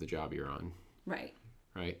off of the job you're on. Right.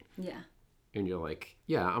 Yeah. And you're like,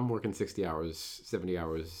 yeah, I'm working 60 hours, 70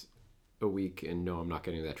 hours a week, and no, I'm not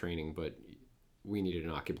getting that training, but we needed an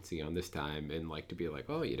occupancy on this time. And like, to be like,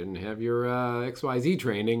 oh, you didn't have your XYZ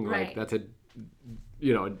training. Right. Like, that's a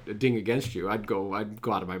ding against you. I'd go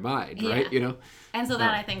out of my mind, yeah. right? And so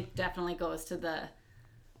that I think definitely goes to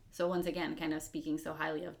so once again, kind of speaking so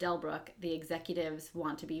highly of Delbrook, the executives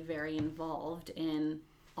want to be very involved in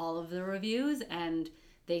all of the reviews, and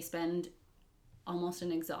they spend almost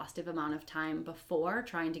an exhaustive amount of time before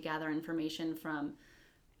trying to gather information from,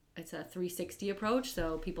 it's a 360 approach.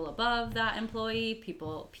 So people above that employee,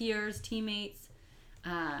 peers, teammates,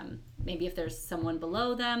 maybe if there's someone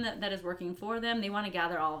below them that is working for them, they want to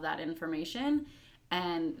gather all of that information,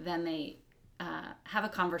 and then they have a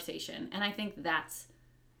conversation. And I think that's,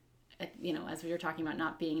 as we were talking about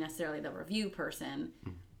not being necessarily the review person,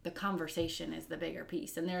 the conversation is the bigger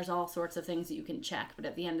piece. And there's all sorts of things that you can check, but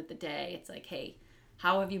at the end of the day, it's like, hey,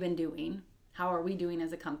 how have you been doing? How are we doing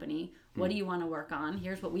as a company? What do you want to work on?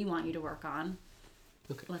 Here's what we want you to work on.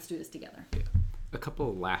 Okay. Let's do this together. Yeah. A couple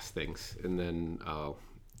of last things, and then I'll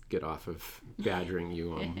get off of badgering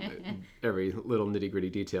you on every little nitty-gritty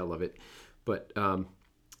detail of it. But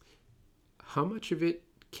how much of it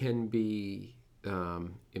can be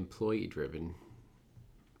employee-driven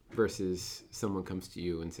versus someone comes to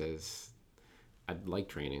you and says, I'd like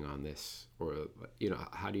training on this? Or,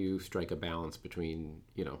 how do you strike a balance between,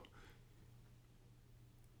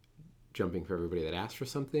 jumping for everybody that asks for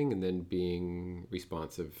something and then being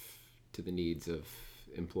responsive to the needs of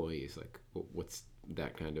employees? Like, what's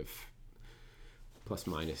that kind of plus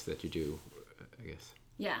minus that you do, I guess?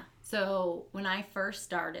 Yeah. So when I first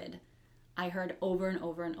started, I heard over and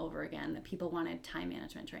over and over again that people wanted time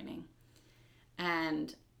management training.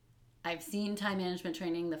 And I've seen time management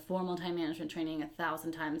training, the formal time management training,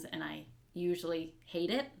 1,000 times, and I usually hate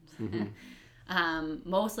it.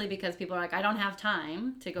 Mostly because people are like, I don't have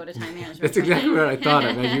time to go to time management That's training. exactly what I thought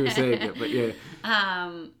of as you were saying it, but yeah.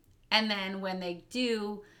 And then when they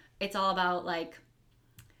do, it's all about like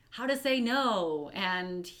how to say no,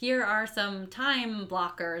 and here are some time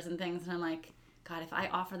blockers and things. And I'm like, God, if I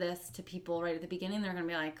offer this to people right at the beginning, they're going to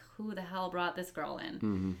be like, who the hell brought this girl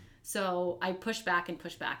in? So I push back and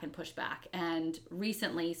push back and push back. And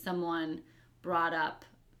recently someone brought up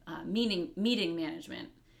meeting management.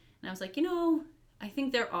 And I was like, I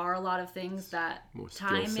think there are a lot of things that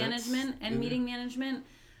time management and meeting management.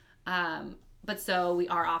 But so we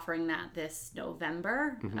are offering that this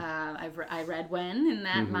November. I read When in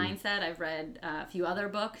that mindset. I've read a few other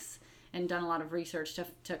books and done a lot of research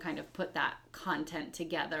to kind of put that content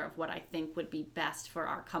together of what I think would be best for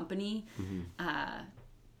our company.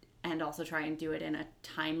 And also try and do it in a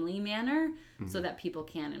timely manner so that people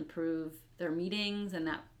can improve their meetings and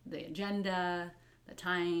that the agenda, the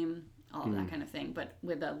time, all of that kind of thing, but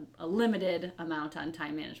with a limited amount on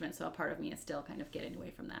time management. So a part of me is still kind of getting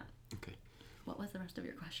away from that. Okay. What was the rest of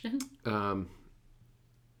your question?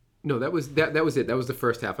 No, that was it. That was the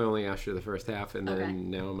first half. I only asked you the first half, and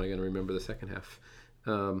then now am I going to remember the second half?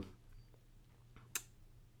 Oh,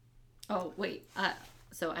 wait.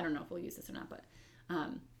 So I don't know if we'll use this or not, but...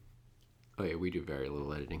 Oh, yeah, we do very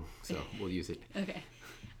little editing, so we'll use it. Okay.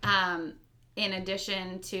 In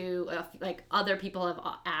addition to, other people have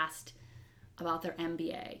asked about their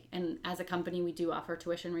MBA. And as a company, we do offer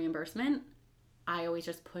tuition reimbursement. I always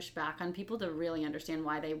just push back on people to really understand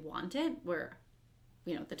why they want it. Where,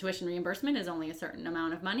 the tuition reimbursement is only a certain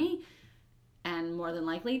amount of money. And more than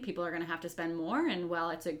likely, people are going to have to spend more. And while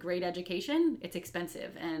it's a great education, it's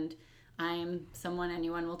expensive. And I'm someone,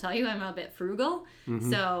 anyone will tell you, I'm a bit frugal.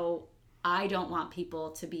 So I don't want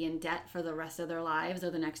people to be in debt for the rest of their lives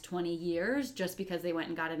or the next 20 years just because they went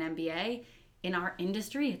and got an MBA. In our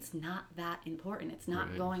industry, it's not that important. It's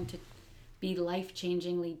not going to be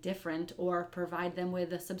life-changingly different or provide them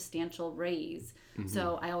with a substantial raise.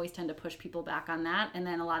 So I always tend to push people back on that. And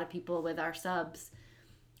then a lot of people with our sub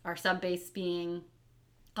base being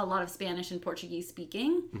a lot of Spanish and Portuguese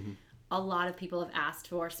speaking, a lot of people have asked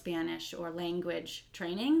for Spanish or language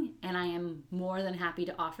training, and I am more than happy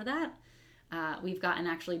to offer that. We've gotten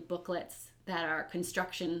actually booklets that are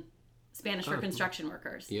Spanish for construction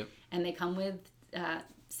workers. Yep. And they come with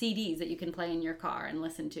CDs that you can play in your car and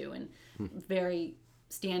listen to, and very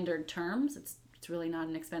standard terms. It's really not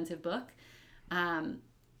an expensive book. And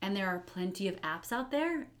there are plenty of apps out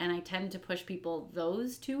there, and I tend to push people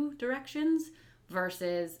those two directions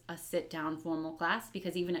versus a sit-down formal class,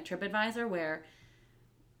 because even at TripAdvisor, where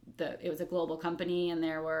it was a global company and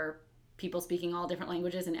there were people speaking all different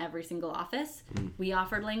languages in every single office, we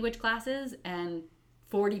offered language classes, and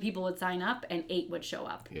 40 people would sign up and 8 would show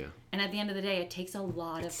up. Yeah. And at the end of the day, it takes a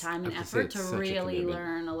lot of time and I have to say, effort it's to such a really commitment.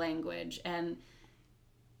 learn a language. And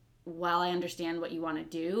while I understand what you want to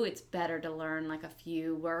do, it's better to learn like a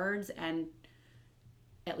few words and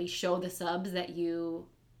at least show the subs that you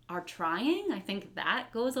are trying. I think that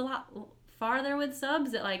goes a lot farther with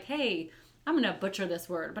subs, that like, hey, I'm going to butcher this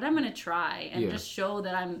word, but I'm going to try and just show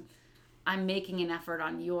that I'm making an effort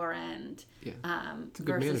on your end. Yeah. It's a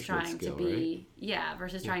good versus management trying skill, to be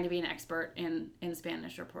right? trying to be an expert in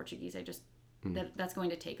Spanish or Portuguese. I just that's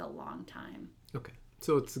going to take a long time. Okay.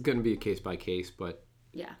 So it's going to be a case by case, but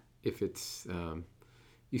Yeah. if it's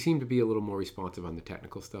you seem to be a little more responsive on the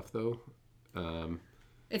technical stuff, though.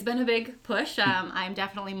 It's been a big push. I'm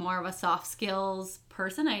definitely more of a soft skills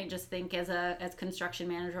person. I just think as construction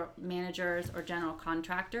managers or general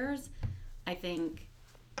contractors, I think,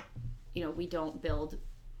 we don't build,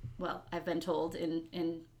 well, I've been told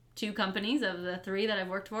in 2 companies of the 3 that I've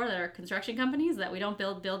worked for that are construction companies, that we don't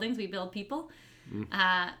build buildings, we build people.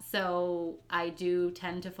 So I do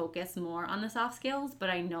tend to focus more on the soft skills, but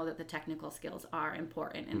I know that the technical skills are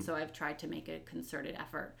important. And so I've tried to make a concerted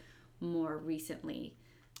effort more recently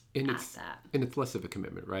And at it's that. and it's less of a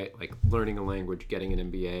commitment, right? Like learning a language, getting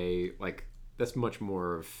an MBA, like that's much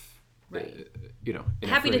more of Right. an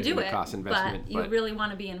Happy effort to do and a it, cost investment. but you really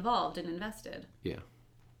want to be involved and invested. Yeah.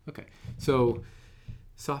 Okay. So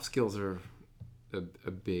soft skills are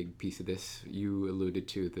a big piece of this. You alluded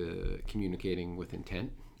to the communicating with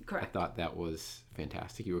intent. Correct. I thought that was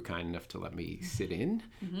fantastic. You were kind enough to let me sit in.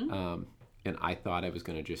 And I thought I was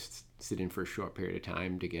going to just sit in for a short period of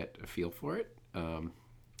time to get a feel for it.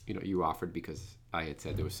 You offered because I had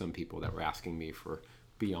said there was some people that were asking me for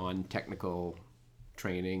beyond technical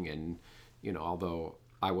training, and although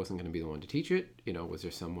I wasn't going to be the one to teach it, was there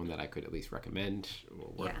someone that I could at least recommend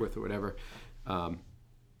or work with or whatever.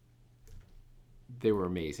 They were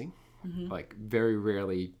amazing. Like very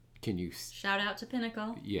rarely can you Shout out to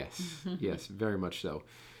Pinnacle. yes, very much so.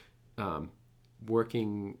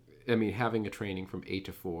 Having a training from 8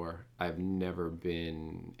 to 4, I've never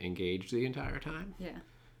been engaged the entire time. Yeah.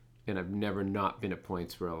 And I've never not been at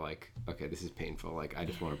points where like, okay, this is painful. Like I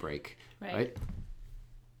just want to break. Right.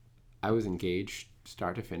 I was engaged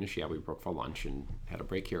start to finish. Yeah, we broke for lunch and had a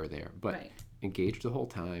break here or there, but engaged the whole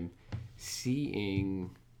time,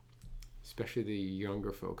 seeing especially the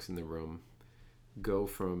younger folks in the room go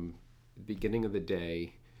from the beginning of the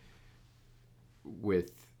day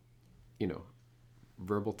with,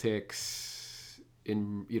 verbal tics,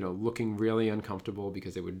 looking really uncomfortable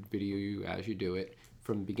because they would video you as you do it.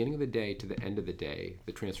 From the beginning of the day to the end of the day,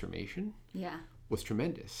 the transformation was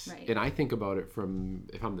tremendous. Right. And I think about it from,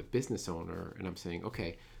 if I'm the business owner and I'm saying,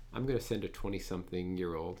 okay, I'm going to send a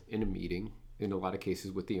 20-something-year-old in a meeting, in a lot of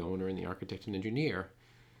cases with the owner and the architect and engineer.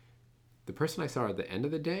 The person I saw at the end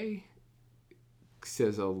of the day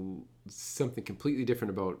says something completely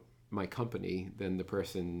different about my company than the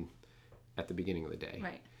person at the beginning of the day.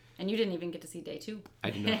 Right. And you didn't even get to see day 2. I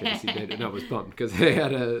did not get to see that, and I was bummed because I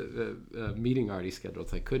had a meeting already scheduled,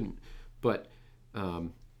 so I couldn't. But,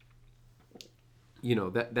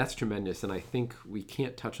 that's tremendous, and I think we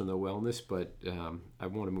can't touch on the wellness, but I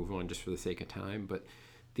want to move on just for the sake of time. But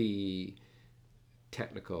the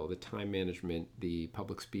technical, the time management, the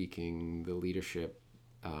public speaking, the leadership,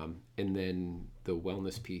 and then the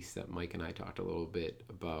wellness piece that Mike and I talked a little bit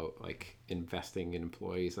about, like investing in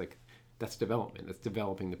employees, like that's development. That's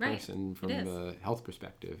developing the person from a health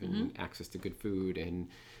perspective and access to good food and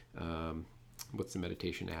what's the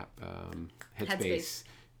meditation app? Headspace.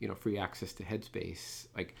 Free access to Headspace.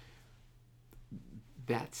 Like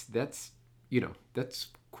that's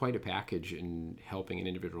quite a package in helping an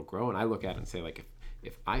individual grow. And I look at it and say, like,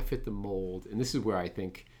 if I fit the mold, and this is where I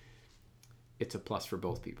think it's a plus for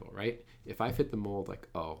both people, right? If I fit the mold, like,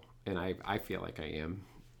 and I feel like I am,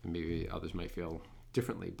 and maybe others might feel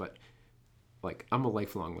differently, but like I'm a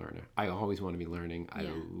lifelong learner. I always want to be learning. I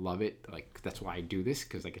love it. Like that's why I do this,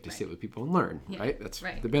 because I get to sit with people and learn, right? That's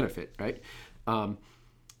the benefit, right?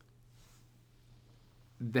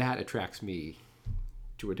 That attracts me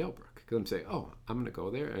to Adelbrook, because I'm saying, I'm going to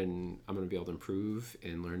go there and I'm going to be able to improve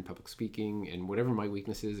and learn public speaking and whatever my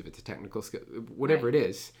weakness is, if it's a technical skill, whatever it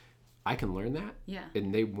is, I can learn that. Yeah.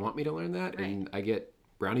 And they want me to learn that. Right. And I get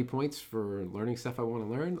brownie points for learning stuff I want to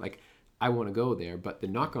learn. Like, I want to go there. But the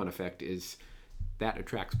knock-on effect is that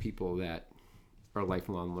attracts people that are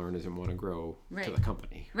lifelong learners and want to grow Right. to the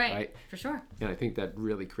company. Right. For sure. And I think that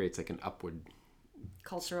really creates like an upward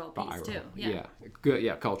Cultural piece spiral. too. Yeah. Good.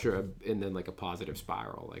 Yeah. Culture. And then like a positive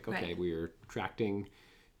spiral. Like, okay, Right. we're attracting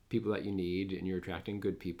people that you need, and you're attracting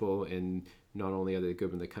good people, and not only are they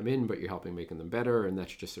good when they come in, but you're helping making them better, and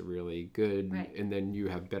that's just a really good. Right. And then you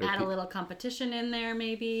have better. Add a little competition in there,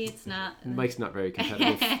 maybe. It's not Mike's not very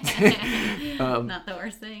competitive. not the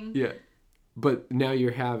worst thing. Yeah, but now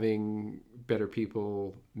you're having better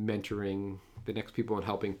people mentoring the next people and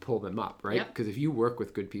helping pull them up, right? Yep. Because if you work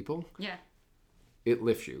with good people, Yeah. it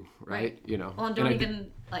lifts you, right? You know. Well, and I don't do-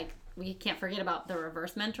 even like we can't forget about the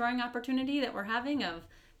reverse mentoring opportunity that we're having of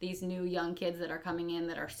these new young kids that are coming in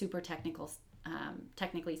that are super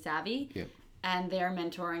technically savvy. Yep. And they're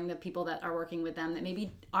mentoring the people that are working with them that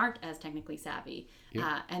maybe aren't as technically savvy.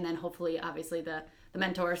 Yep. And then hopefully, obviously, the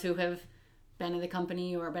mentors who have been in the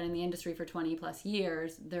company or been in the industry for 20 plus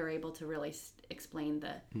years, they're able to really explain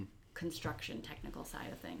the construction technical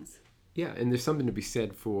side of things. Yeah, and there's something to be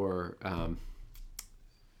said for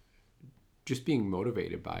just being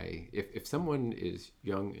motivated by if someone is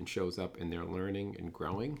young and shows up and they're learning and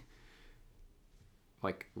growing.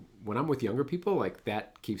 Like when I'm with younger people, like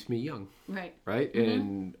that keeps me young, Right. right?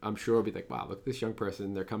 And I'm sure I'll be like, wow, look at this young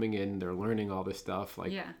person. They're coming in, they're learning all this stuff.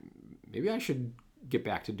 Like, Yeah. maybe I should get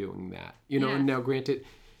back to doing that, you know. Yeah. And now, granted,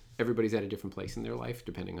 everybody's at a different place in their life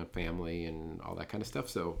depending on family and all that kind of stuff.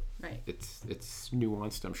 So Right. it's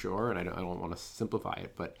nuanced, I'm sure, and I don't want to simplify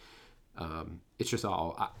it, but it's just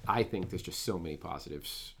all. I think there's just so many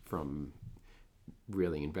positives from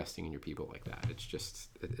really investing in your people like that. It's just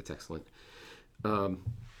it's excellent.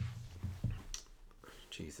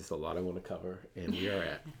 Geez, there's a lot I want to cover, and we are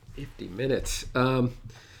at 50 minutes. Do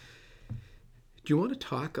you want to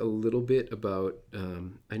talk a little bit about,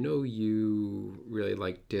 I know you really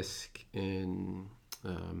like DISC and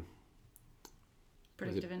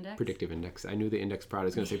Predictive index. Predictive index. I knew the index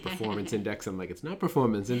product. I was going to say performance index. I'm like, it's not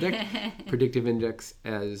performance index. Predictive index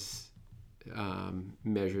as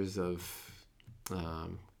measures of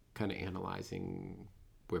kind of analyzing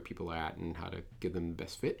where people are at and how to give them the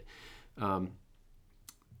best fit.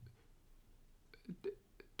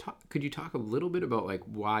 Could you talk a little bit about like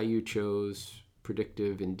why you chose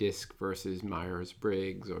predictive in DISC versus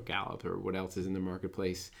Myers-Briggs or Gallup or what else is in the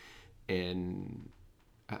marketplace, and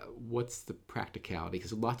what's the practicality?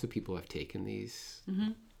 Because lots of people have taken these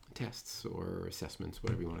tests or assessments,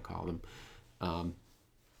 whatever you want to call them.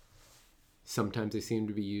 Sometimes they seem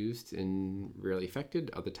to be used and really affected.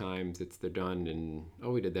 Other times they're done and, oh,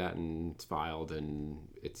 we did that and it's filed and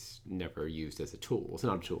it's never used as a tool. It's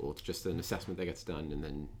not a tool. It's just an assessment that gets done and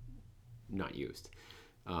then not used.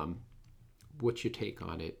 What's your take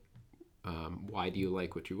on it? Why do you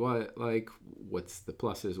like what you like? What's the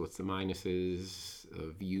pluses? What's the minuses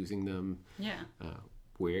of using them? Yeah.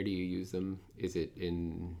 Where do you use them? Is it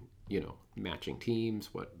in, matching teams?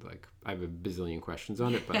 I have a bazillion questions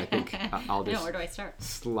on it, but I think I'll just where do I start?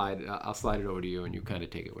 I'll slide it over to you and you kind of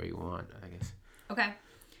take it where you want, I guess. Okay.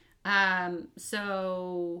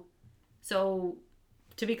 So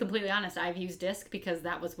to be completely honest, I've used DISC because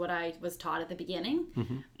that was what I was taught at the beginning.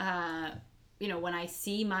 When I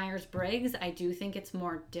see Myers-Briggs, I do think it's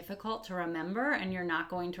more difficult to remember, and you're not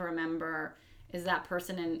going to remember, is that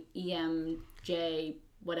person an EMJ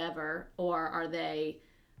whatever, or are they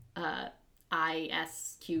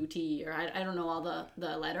ISQT, or I don't know all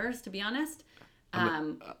the letters, to be honest.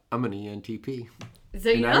 I'm an ENTP.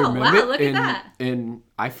 So wow, look at that. And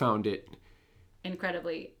I found it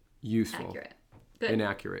Incredibly useful. accurate. Good. And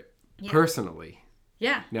accurate. Yeah. Personally.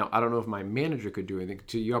 Yeah. Now, I don't know if my manager could do anything.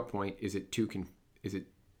 To your point, is it too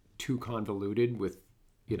convoluted with,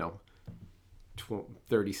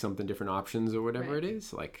 30 something different options or whatever Right. it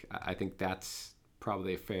is? Like, I think that's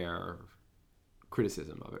probably a fair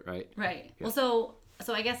criticism of it, right? Right. Yeah. Well,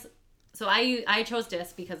 so I guess I chose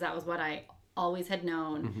DISC because that was what I always had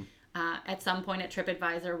known. At some point at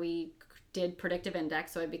TripAdvisor, we did predictive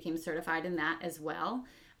index, so I became certified in that as well.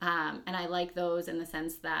 And I like those in the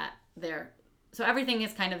sense that so everything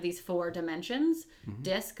is kind of these 4 dimensions.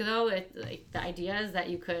 DISC, though, the idea is that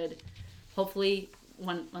you could hopefully,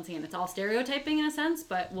 once again, it's all stereotyping in a sense,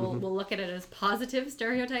 but we'll look at it as positive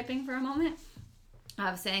stereotyping for a moment,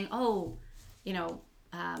 of saying,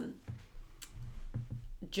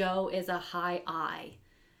 Joe is a high I,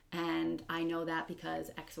 and I know that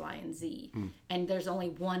because X, Y, and Z. And there's only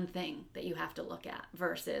one thing that you have to look at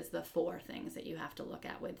versus the 4 things that you have to look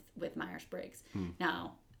at with Myers-Briggs.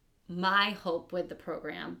 Now, my hope with the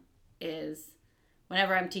program is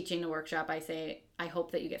whenever I'm teaching the workshop, I say, I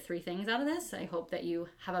hope that you get 3 things out of this. I hope that you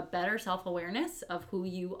have a better self-awareness of who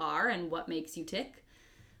you are and what makes you tick.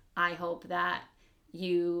 I hope that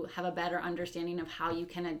you have a better understanding of how you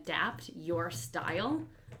can adapt your style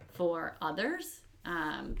for others,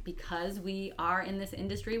 because we are in this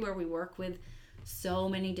industry where we work with so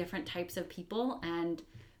many different types of people and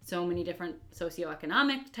so many different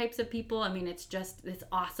socioeconomic types of people. I mean, it's just this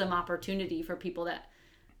awesome opportunity for people that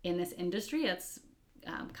in this industry. It's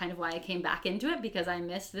kind of why I came back into it, because I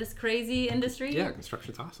missed this crazy industry. Yeah,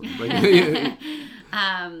 construction's awesome.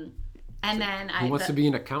 And then who wants to be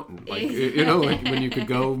an accountant? Like, like when you could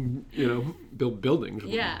go, build buildings.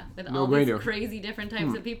 Yeah, with no all brainer. these crazy different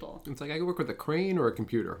types of people. It's like I could work with a crane or a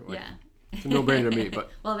computer. Like, yeah. It's a no-brainer to me, but...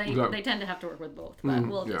 Well, they tend to have to work with both, but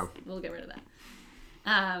we'll get rid of that.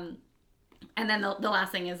 And then the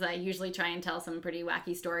last thing is I usually try and tell some pretty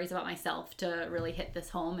wacky stories about myself to really hit this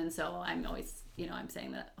home. And so I'm always, I'm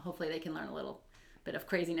saying that hopefully they can learn a little bit of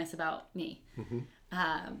craziness about me.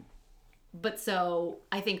 But so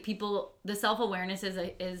I think the self-awareness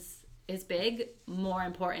is big, more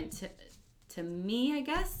important to me, I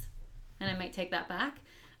guess. And I might take that back.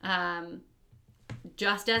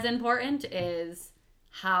 Just as important is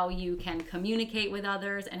how you can communicate with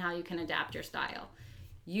others and how you can adapt your style.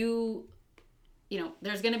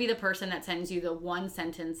 There's going to be the person that sends you the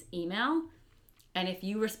 1-sentence email. And if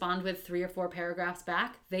you respond with 3 or 4 paragraphs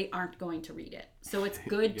back, they aren't going to read it. So it's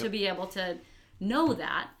good to be able to know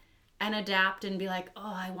that and adapt and be like,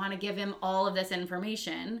 oh, I want to give him all of this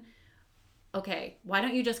information. Okay, why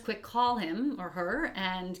don't you just quick call him or her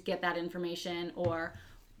and get that information? Or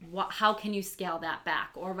how can you scale that back?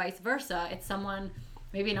 Or vice versa. It's someone,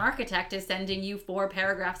 maybe an architect is sending you 4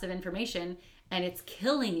 paragraphs of information and it's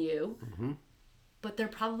killing you. But they're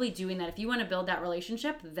probably doing that. If you want to build that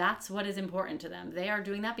relationship, that's what is important to them. They are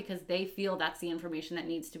doing that because they feel that's the information that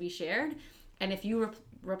needs to be shared. And if you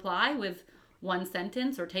reply with 1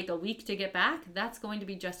 sentence or take a week to get back, that's going to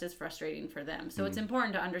be just as frustrating for them. So it's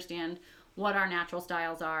important to understand what our natural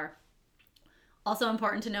styles are. Also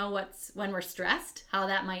important to know when we're stressed, how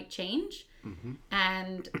that might change.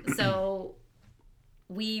 And so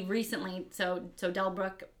we recently, so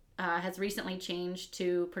Delbrook has recently changed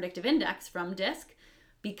to Predictive Index from DISC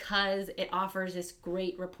because it offers this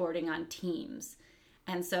great reporting on teams.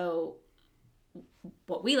 And so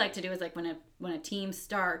what we like to do is like when a team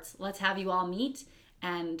starts, let's have you all meet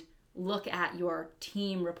and look at your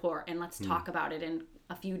team report and let's talk about it in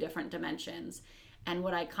a few different dimensions. And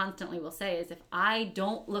what I constantly will say is, if I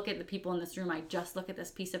don't look at the people in this room, I just look at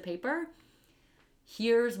this piece of paper,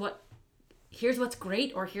 here's what's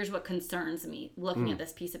great, or here's what concerns me looking at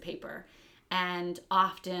this piece of paper. And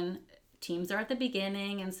often teams are at the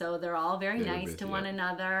beginning, and so they're all very nice to one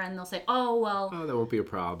another, and they'll say, oh, that won't be a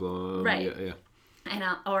problem. Right. Yeah. And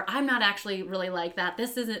or I'm not actually really like that.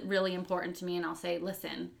 This isn't really important to me. And I'll say,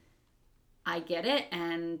 listen, I get it.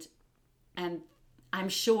 And I'm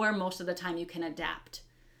sure most of the time you can adapt.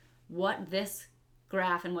 What this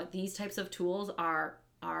graph and what these types of tools are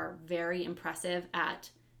very impressive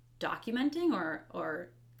at documenting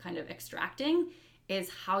or kind of extracting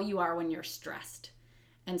is how you are when you're stressed.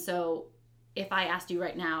 And so if I asked you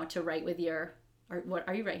right now to write with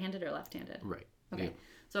are you right-handed or left-handed? Right. Okay. Yeah.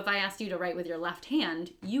 So if I asked you to write with your left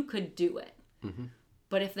hand, you could do it.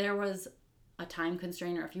 But if there was a time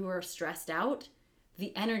constraint or if you were stressed out,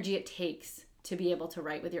 the energy it takes to be able to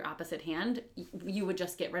write with your opposite hand, you would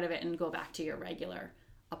just get rid of it and go back to your regular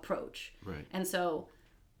approach. Right. And so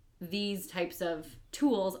these types of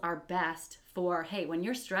tools are best for, hey, when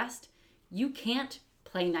you're stressed, you can't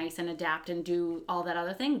play nice and adapt and do all that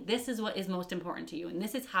other thing. This is what is most important to you, and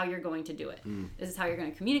this is how you're going to do it. This is how you're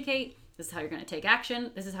going to communicate. This is how you're going to take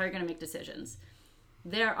action. This is how you're going to make decisions.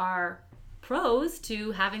 There are pros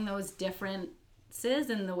to having those differences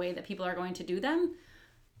in the way that people are going to do them.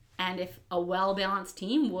 And if a well-balanced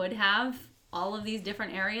team would have all of these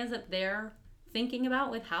different areas that they're thinking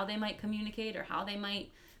about with how they might communicate or how they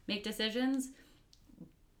might make decisions,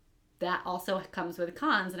 that also comes with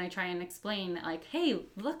cons. And I try and explain that, like, hey,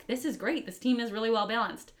 look, this is great. This team is really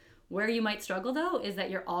well-balanced. Where you might struggle, though, is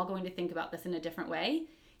that you're all going to think about this in a different way.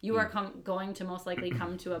 You are going to most likely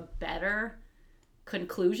come to a better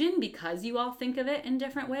conclusion because you all think of it in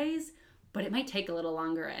different ways, but it might take a little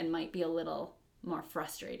longer and might be a little more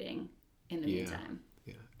frustrating in the meantime.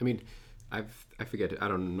 Yeah. I mean, I forget,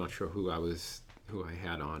 I'm not sure who I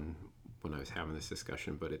had on when I was having this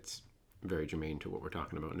discussion, but it's very germane to what we're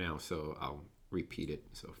talking about now, so I'll repeat it.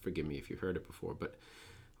 So forgive me if you've heard it before, but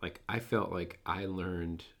like I felt like I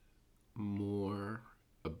learned more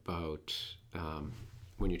about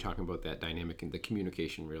when you're talking about that dynamic and the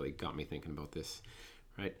communication really got me thinking about this,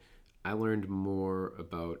 right? I learned more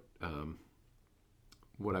about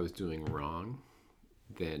what I was doing wrong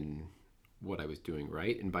than what I was doing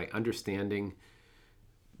right. And by understanding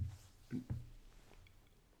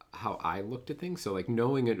how I looked at things, so like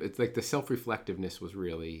knowing it, it's like the self-reflectiveness was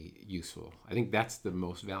really useful. I think that's the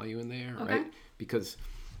most value in there, right? Because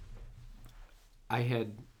I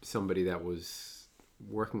had somebody that was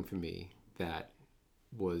working for me that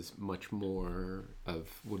was much more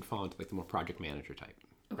would fall into like the more project manager type,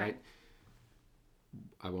 right?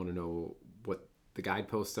 I want to know what the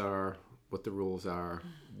guideposts are, what the rules are,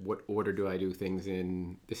 what order do I do things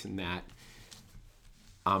in, this and that.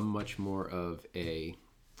 I'm much more of a,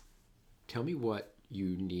 tell me what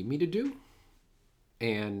you need me to do,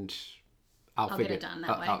 and I'll figure get it done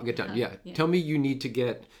that way. I'll get done. Yeah. Tell me you need to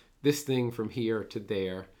get this thing from here to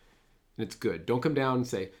there, and it's good. Don't come down and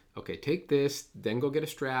say, okay, take this, then go get a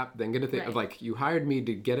strap, then get a thing. Like, you hired me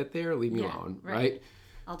to get it there, leave me alone, right?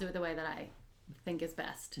 I'll do it the way that I think is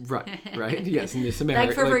best. Right. Yes, and there's some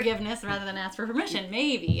beg for forgiveness rather than ask for permission.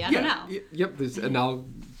 Maybe, I don't know. Yep. And I'll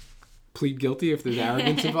plead guilty if there's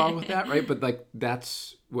arrogance involved with that, right? But like,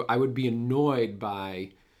 that's what I would be annoyed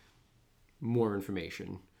by more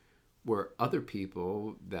information, where other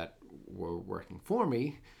people that were working for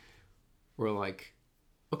me were like,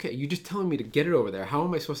 okay, you're just telling me to get it over there. How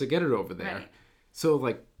am I supposed to get it over there? Right. So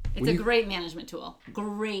like, it's a great management tool.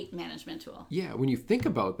 Yeah, when you think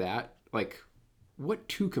about that, like, what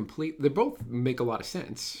two complete, they both make a lot of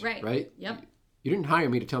sense, right? Yep. You didn't hire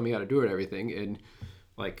me to tell me how to do it, everything, and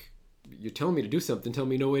like, you're telling me to do something, tell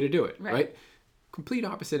me no way to do it, right? Complete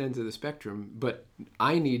opposite ends of the spectrum, but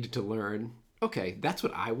I need to learn, okay, that's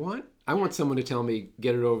what I want. I want someone to tell me,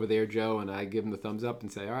 get it over there, Joe, and I give them the thumbs up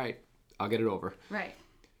and say, all right, I'll get it over. Right.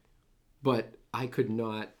 But I could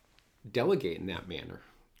not delegate in that manner.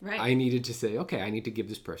 Right. I needed to say, okay, I need to give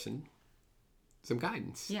this person some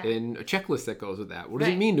guidance and a checklist that goes with that. What does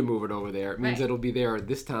it mean to move it over there? It means it'll be there at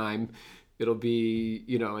this time. It'll be,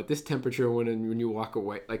 at this temperature when you walk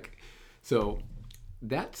away. Like, so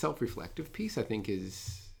that self-reflective piece, I think,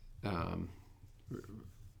 is,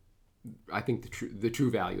 I think the true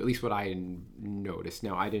value, at least what I noticed.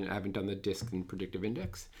 Now, I haven't done the DISC and predictive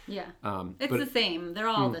index. Yeah. It's the same. They're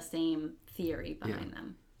all the same theory behind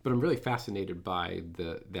them. But I'm really fascinated by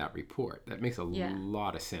that report. That makes a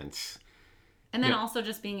lot of sense. And then also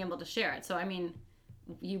just being able to share it. So, I mean,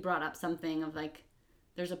 you brought up something of like,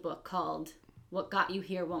 there's a book called What Got You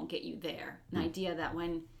Here Won't Get You There. An idea that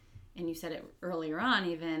and you said it earlier on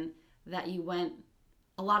even, that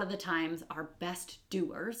a lot of the times our best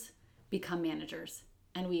doers become managers.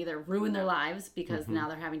 And we either ruin their lives because now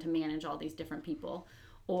they're having to manage all these different people,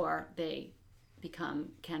 or they can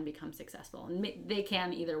become successful. And they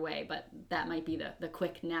can either way, but that might be the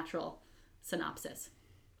quick, natural synopsis.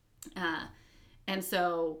 And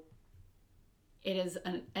so it is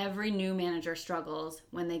every new manager struggles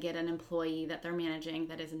when they get an employee that they're managing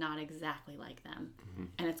that is not exactly like them.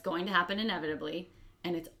 And it's going to happen inevitably,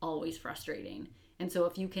 and it's always frustrating. And so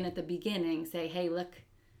if you can at the beginning say, hey, look,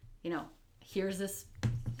 here's this,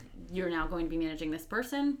 you're now going to be managing this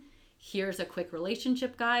person. Here's a quick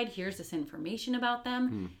relationship guide. Here's this information about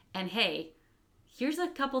them. And hey, here's a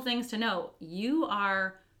couple things to know. You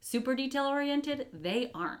are super detail oriented. They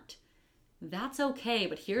aren't. That's okay.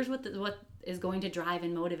 But here's what is going to drive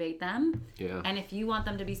and motivate them. Yeah. And if you want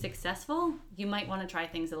them to be successful, you might want to try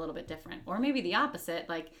things a little bit different. Or maybe the opposite.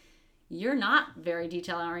 Like, you're not very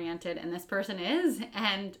detail oriented and this person is,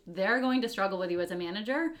 and they're going to struggle with you as a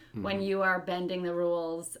manager when you are bending the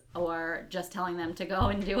rules or just telling them to go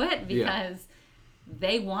and do it because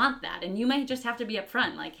they want that. And you might just have to be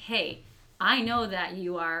upfront, like, hey, I know that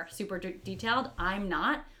you are super detailed. I'm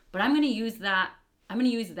not, but I'm going to use that.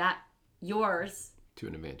 Yours to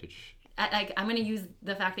an advantage. I'm going to use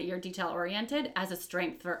the fact that you're detail oriented as a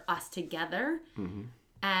strength for us together.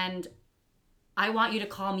 And I want you to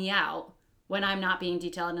call me out when I'm not being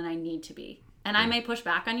detailed and I need to be. And I may push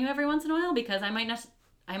back on you every once in a while because I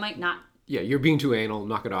might not. Yeah, you're being too anal,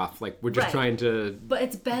 knock it off. Like, we're just trying to. But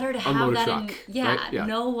it's better to have that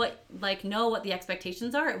know what the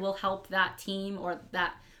expectations are. It will help that team or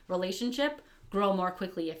that relationship grow more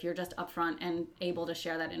quickly if you're just upfront and able to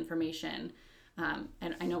share that information.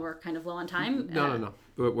 And I know we're kind of low on time. No.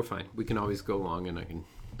 We're fine. We can always go long and I can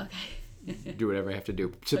do whatever I have to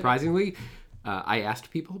do. Surprisingly, I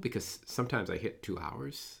asked people because sometimes I hit 2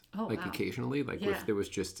 hours, occasionally, if there was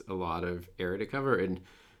just a lot of area to cover, and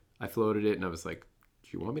I floated it and I was like,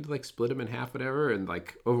 you want me to like split them in half, whatever? And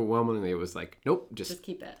like overwhelmingly, it was like, nope, just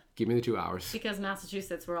keep it. Give me the 2 hours. Because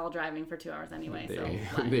Massachusetts, we're all driving for 2 hours anyway.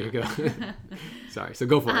 There you go. Sorry. So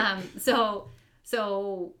go for it.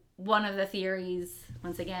 So one of the theories,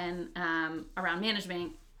 once again, around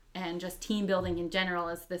management and just team building in general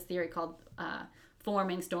is this theory called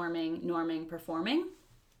forming, storming, norming, performing.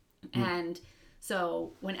 And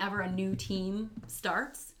so whenever a new team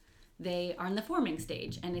starts, they are in the forming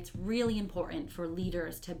stage. And it's really important for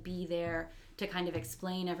leaders to be there to kind of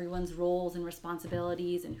explain everyone's roles and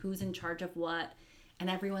responsibilities and who's in charge of what. And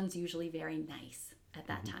everyone's usually very nice at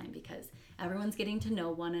that time because everyone's getting to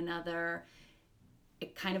know one another.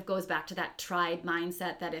 It kind of goes back to that tribe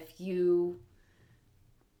mindset that if you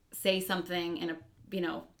say something in a,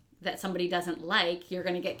 that somebody doesn't like, you're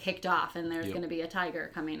going to get kicked off and there's going to be a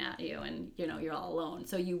tiger coming at you and, you're all alone.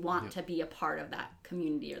 So you want to be a part of that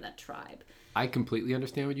community or that tribe. I completely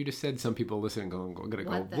understand what you just said. Some people listening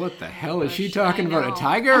what the hell is she talking about? A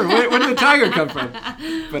tiger? Where did the tiger come from?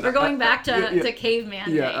 But we're going back to caveman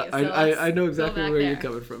days. Yeah, I know exactly where you're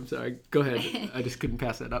coming from. Sorry. Go ahead. I just couldn't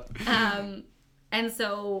pass that up. And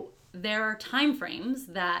so there are time frames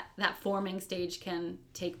that forming stage can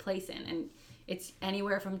take place in. And it's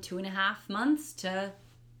anywhere from 2.5 months to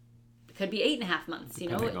it could be 8.5 months.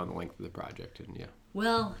 Depending on the length of the project, and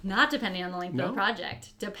Well, not depending on the length of the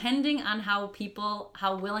project. Depending on how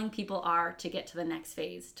willing people are to get to the next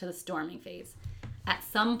phase, to the storming phase. At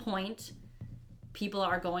some point, people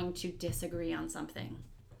are going to disagree on something.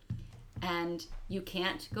 And you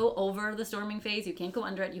can't go over the storming phase. You can't go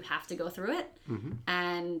under it. You have to go through it. Mm-hmm.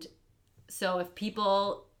 And so if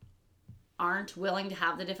people aren't willing to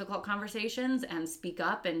have the difficult conversations and speak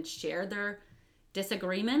up and share their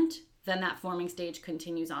disagreement, then that forming stage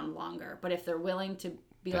continues on longer. But if they're willing to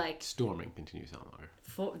be storming continues on longer.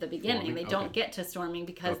 For the beginning, forming? They don't get to storming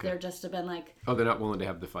because they're just been like... Oh, they're not willing to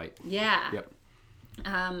have the fight. Yeah. Yep.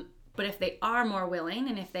 But if they are more willing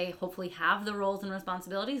and if they hopefully have the roles and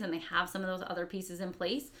responsibilities and they have some of those other pieces in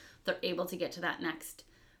place, they're able to get to that next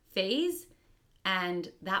phase.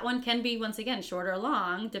 And that one can be, once again, short or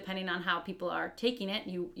long, depending on how people are taking it.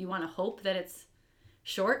 You want to hope that it's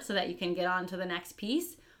short so that you can get on to the next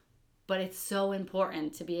piece. But it's so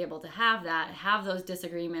important to be able to have those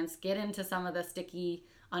disagreements, get into some of the sticky,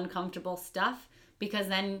 uncomfortable stuff, because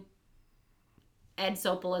then Ed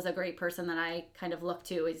Sopel is a great person that I kind of look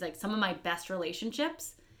to. He's like, some of my best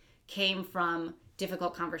relationships came from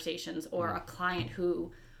difficult conversations or a client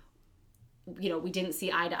who, we didn't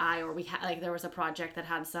see eye to eye, or we had there was a project that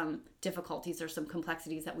had some difficulties or some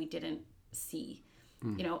complexities that we didn't see,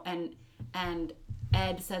 and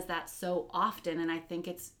Ed says that so often. And I think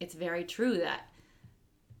it's very true that,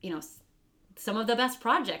 some of the best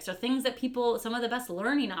projects or things that some of the best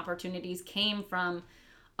learning opportunities came from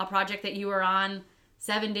a project that you were on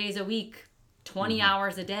 7 days a week, 20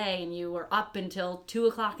 hours a day, and you were up until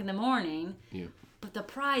 2:00 in the morning. Yeah. But the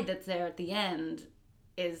pride that's there at the end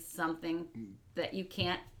is something that you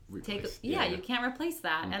can't replace. You can't replace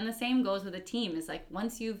that. And the same goes with a team. It's like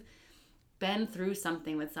once you've been through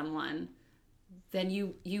something with someone, then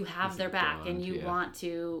you have their back bond, and you want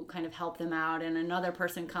to kind of help them out, and another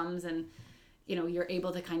person comes and you're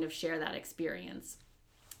able to kind of share that experience.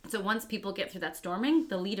 So once people get through that storming,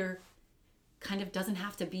 the leader kind of doesn't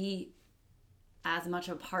have to be as much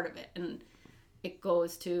a part of it. And it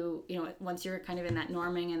goes to, once you're kind of in that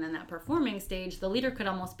norming and then that performing stage, the leader could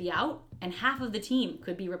almost be out and half of the team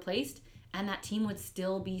could be replaced, and that team would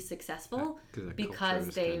still be successful because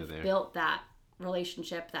they've built that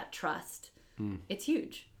relationship, that trust. It's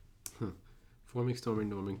huge. Forming, storming,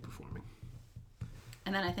 norming, performing.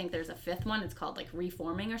 And then I think there's a fifth one. It's called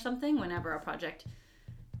reforming or something. Whenever a project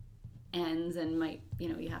ends and might,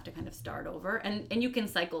 you have to kind of start over. And you can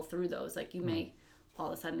cycle through those. You may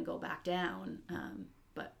all of a sudden go back down.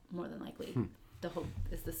 But more than likely, the hope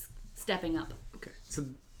is this stepping up. Okay. So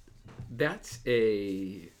that's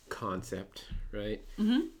a concept, right?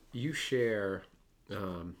 Mm-hmm. You share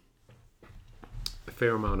a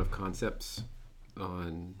fair amount of concepts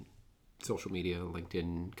on social media,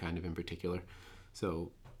 LinkedIn kind of in particular.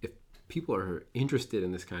 So if people are interested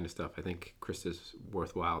in this kind of stuff, I think Krista's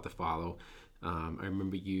worthwhile to follow. I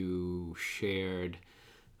remember you shared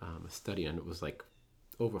a study, and it was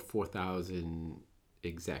over 4,000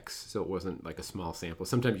 execs. So it wasn't a small sample.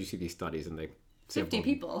 Sometimes you see these studies and they 50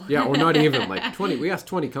 people. Yeah, or not even 20. We asked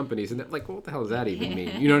 20 companies, and they're well, what the hell does that even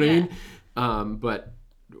mean? You know what I mean? But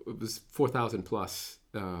it was 4,000 plus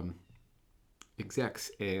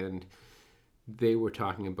execs, and they were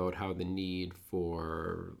talking about how the need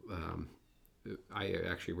for I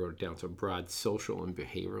actually wrote it down. So broad social and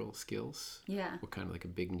behavioral skills. Yeah. Were kind of like a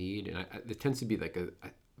big need, and it tends to be like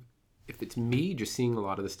if it's me just seeing a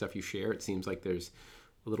lot of the stuff you share, it seems like there's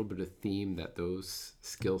a little bit of theme that those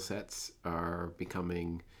skill sets are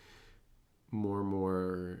becoming more and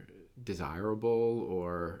more desirable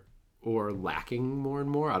or lacking more and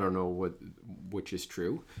more. I don't know which is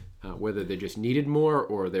true, whether they're just needed more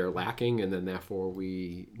or they're lacking, and then therefore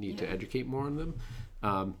we need to educate more on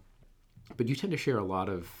them. But you tend to share a lot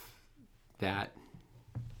of that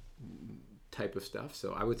type of stuff.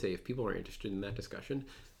 So I would say if people are interested in that discussion,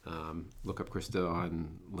 look up Krista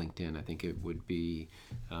on LinkedIn. I think it would be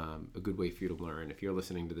a good way for you to learn. If you're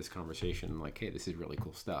listening to this conversation, like, hey, this is really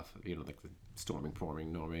cool stuff, like the storming,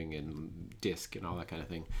 forming, norming, and DISC and all that kind of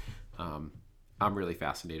thing. I'm really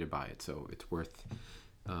fascinated by it. So it's worth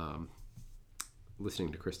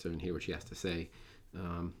listening to Krista and hear what she has to say.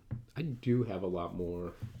 I do have a lot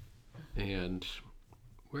more, and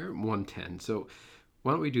we're at 1:10. So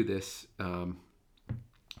why don't we do this?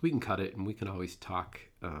 We can cut it, and we can always talk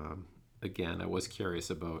again. I was curious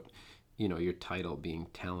about, your title being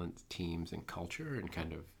talent, teams, and culture, and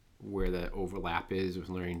kind of where that overlap is with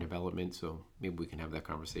learning and development. So maybe we can have that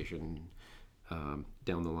conversation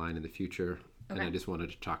down the line in the future. Okay. And I just wanted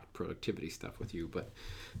to talk productivity stuff with you. But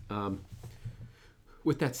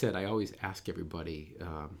with that said, I always ask everybody,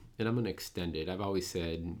 and I'm going to extend it. I've always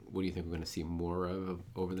said, what do you think we're going to see more of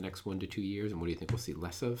over the next 1 to 2 years? And what do you think we'll see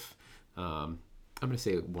less of? I'm going to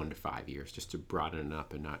say 1 to 5 years, just to broaden it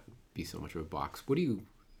up and not be so much of a box. What do you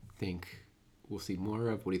think we'll see more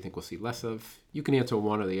of? What do you think we'll see less of? You can answer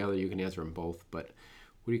one or the other. You can answer them both. But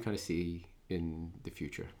what do you kind of see in the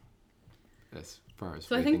future as far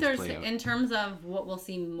as I think there's, in terms of what we'll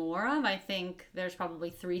see more of, I think there's probably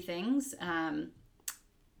 3 things.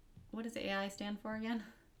 What does AI stand for again?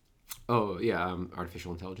 Oh, yeah,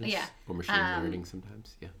 artificial intelligence. Yeah. Or machine learning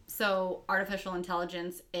sometimes, yeah. So artificial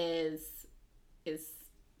intelligence is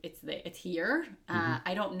it's here.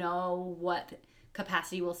 I don't know what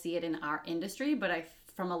capacity we'll see it in our industry, but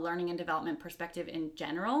from a learning and development perspective in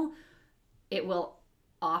general, it will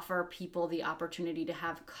offer people the opportunity to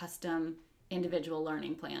have custom individual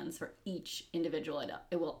learning plans for each individual.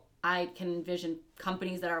 I can envision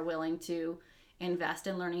companies that are willing to invest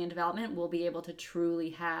in learning and development will be able to truly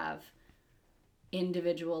have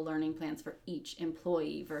individual learning plans for each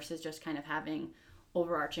employee versus just kind of having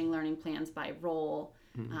overarching learning plans by role.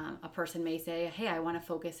 A person may say, hey, I want to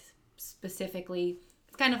focus specifically.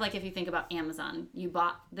 It's kind of like if you think about Amazon. You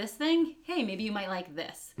bought this thing. Hey, maybe you might like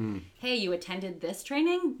this. Hey, you attended this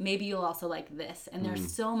training. Maybe you'll also like this. And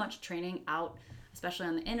there's so much training out, especially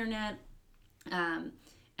on the internet. And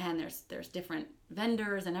there's different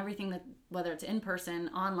vendors and everything, that whether it's in person,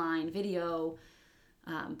 online, video,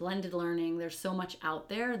 blended learning. There's so much out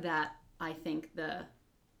there that I think the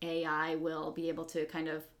AI will be able to kind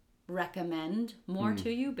of recommend more to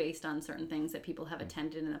you based on certain things that people have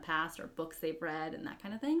attended in the past or books they've read and that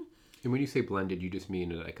kind of thing. And when you say blended, you just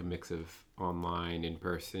mean like a mix of online, in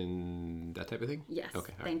person, that type of thing? Yes.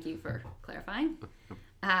 Okay. Thank you for clarifying.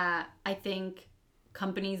 I think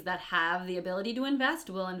companies that have the ability to invest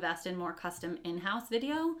will invest in more custom in-house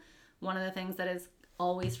video. One of the things that has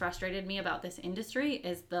always frustrated me about this industry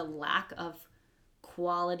is the lack of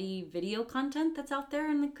quality video content that's out there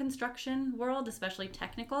in the construction world, especially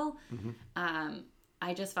technical.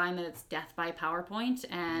 I just find that it's death by PowerPoint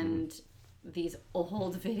and these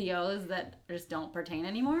old videos that just don't pertain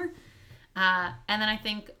anymore. And then I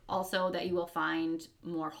think also that you will find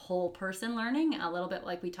more whole person learning, a little bit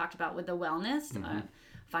like we talked about with the wellness,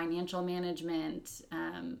 financial management.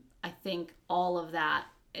 I think all of that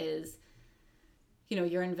is,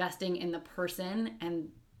 you're investing in the person, and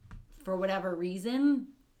for whatever reason,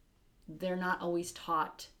 they're not always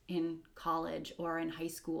taught in college or in high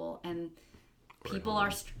school. And people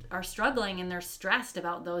are struggling and they're stressed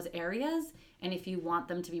about those areas. And if you want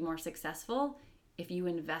them to be more successful, if you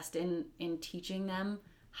invest in teaching them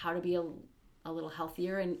how to be a little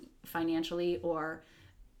healthier and financially or,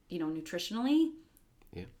 nutritionally,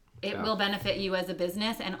 it will benefit you as a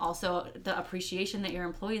business, and also the appreciation that your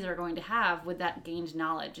employees are going to have with that gained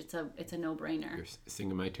knowledge. It's a no-brainer. You're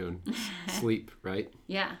singing my tune. Sleep, right?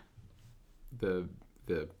 Yeah. The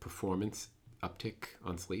performance uptick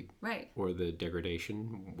on sleep. Right. Or the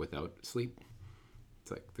degradation without sleep.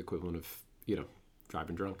 It's like the equivalent of,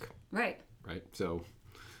 driving drunk. Right. Right? So,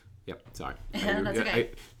 yep, sorry. That's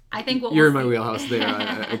okay. I think what you're in my wheelhouse there.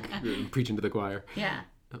 I'm preaching to the choir. Yeah.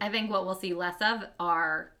 I think what we'll see less of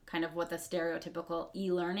are kind of what the stereotypical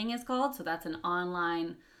e-learning is called. So that's an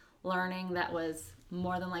online learning that was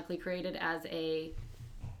more than likely created as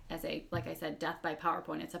as a, like I said, death by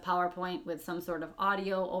PowerPoint. It's a PowerPoint with some sort of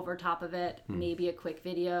audio over top of it, maybe a quick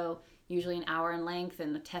video, usually an hour in length,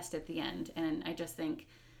 and a test at the end. And I just think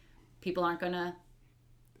people aren't going to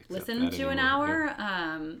listen to an hour.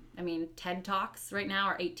 Yeah. I mean, TED Talks right now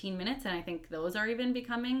are 18 minutes, and I think those are even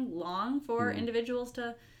becoming long for individuals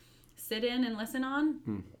to sit in and listen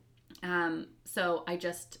on. So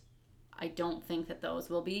I don't think that those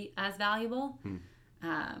will be as valuable.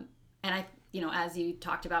 And I, as you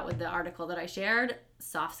talked about with the article that I shared,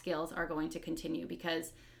 soft skills are going to continue,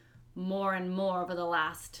 because more and more over the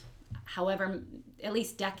last, however, at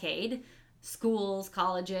least decade, schools,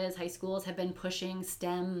 colleges, high schools have been pushing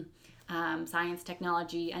STEM, science,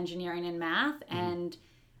 technology, engineering, and math, and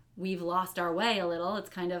we've lost our way a little. It's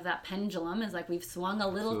kind of that pendulum is like we've swung a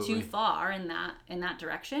little too far in that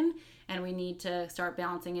direction, and we need to start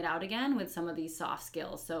balancing it out again with some of these soft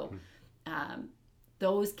skills. So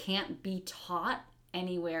those can't be taught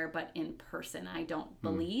anywhere but in person, I don't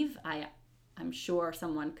believe. I'm sure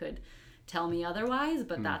someone could tell me otherwise,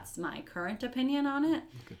 but that's my current opinion on it.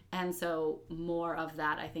 Okay. And so more of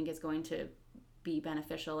that, I think, is going to be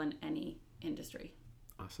beneficial in any industry.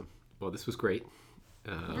 Awesome. Well, this was great.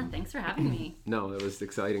 Yeah, thanks for having me. No, it was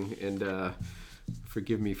exciting, and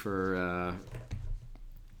forgive me for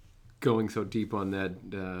going so deep on that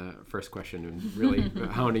first question and really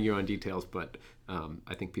hounding you on details, but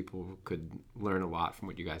I think people could learn a lot from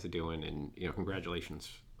what you guys are doing, and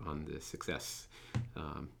congratulations on the success.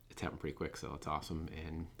 It's happened pretty quick, so it's awesome,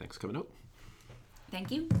 and thanks for coming out.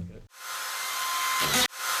 Thank you.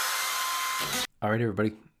 All right,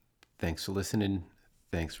 everybody. Thanks for listening.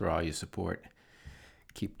 Thanks for all your support.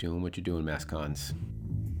 Keep doing what you're doing, MassCons.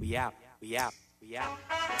 We out.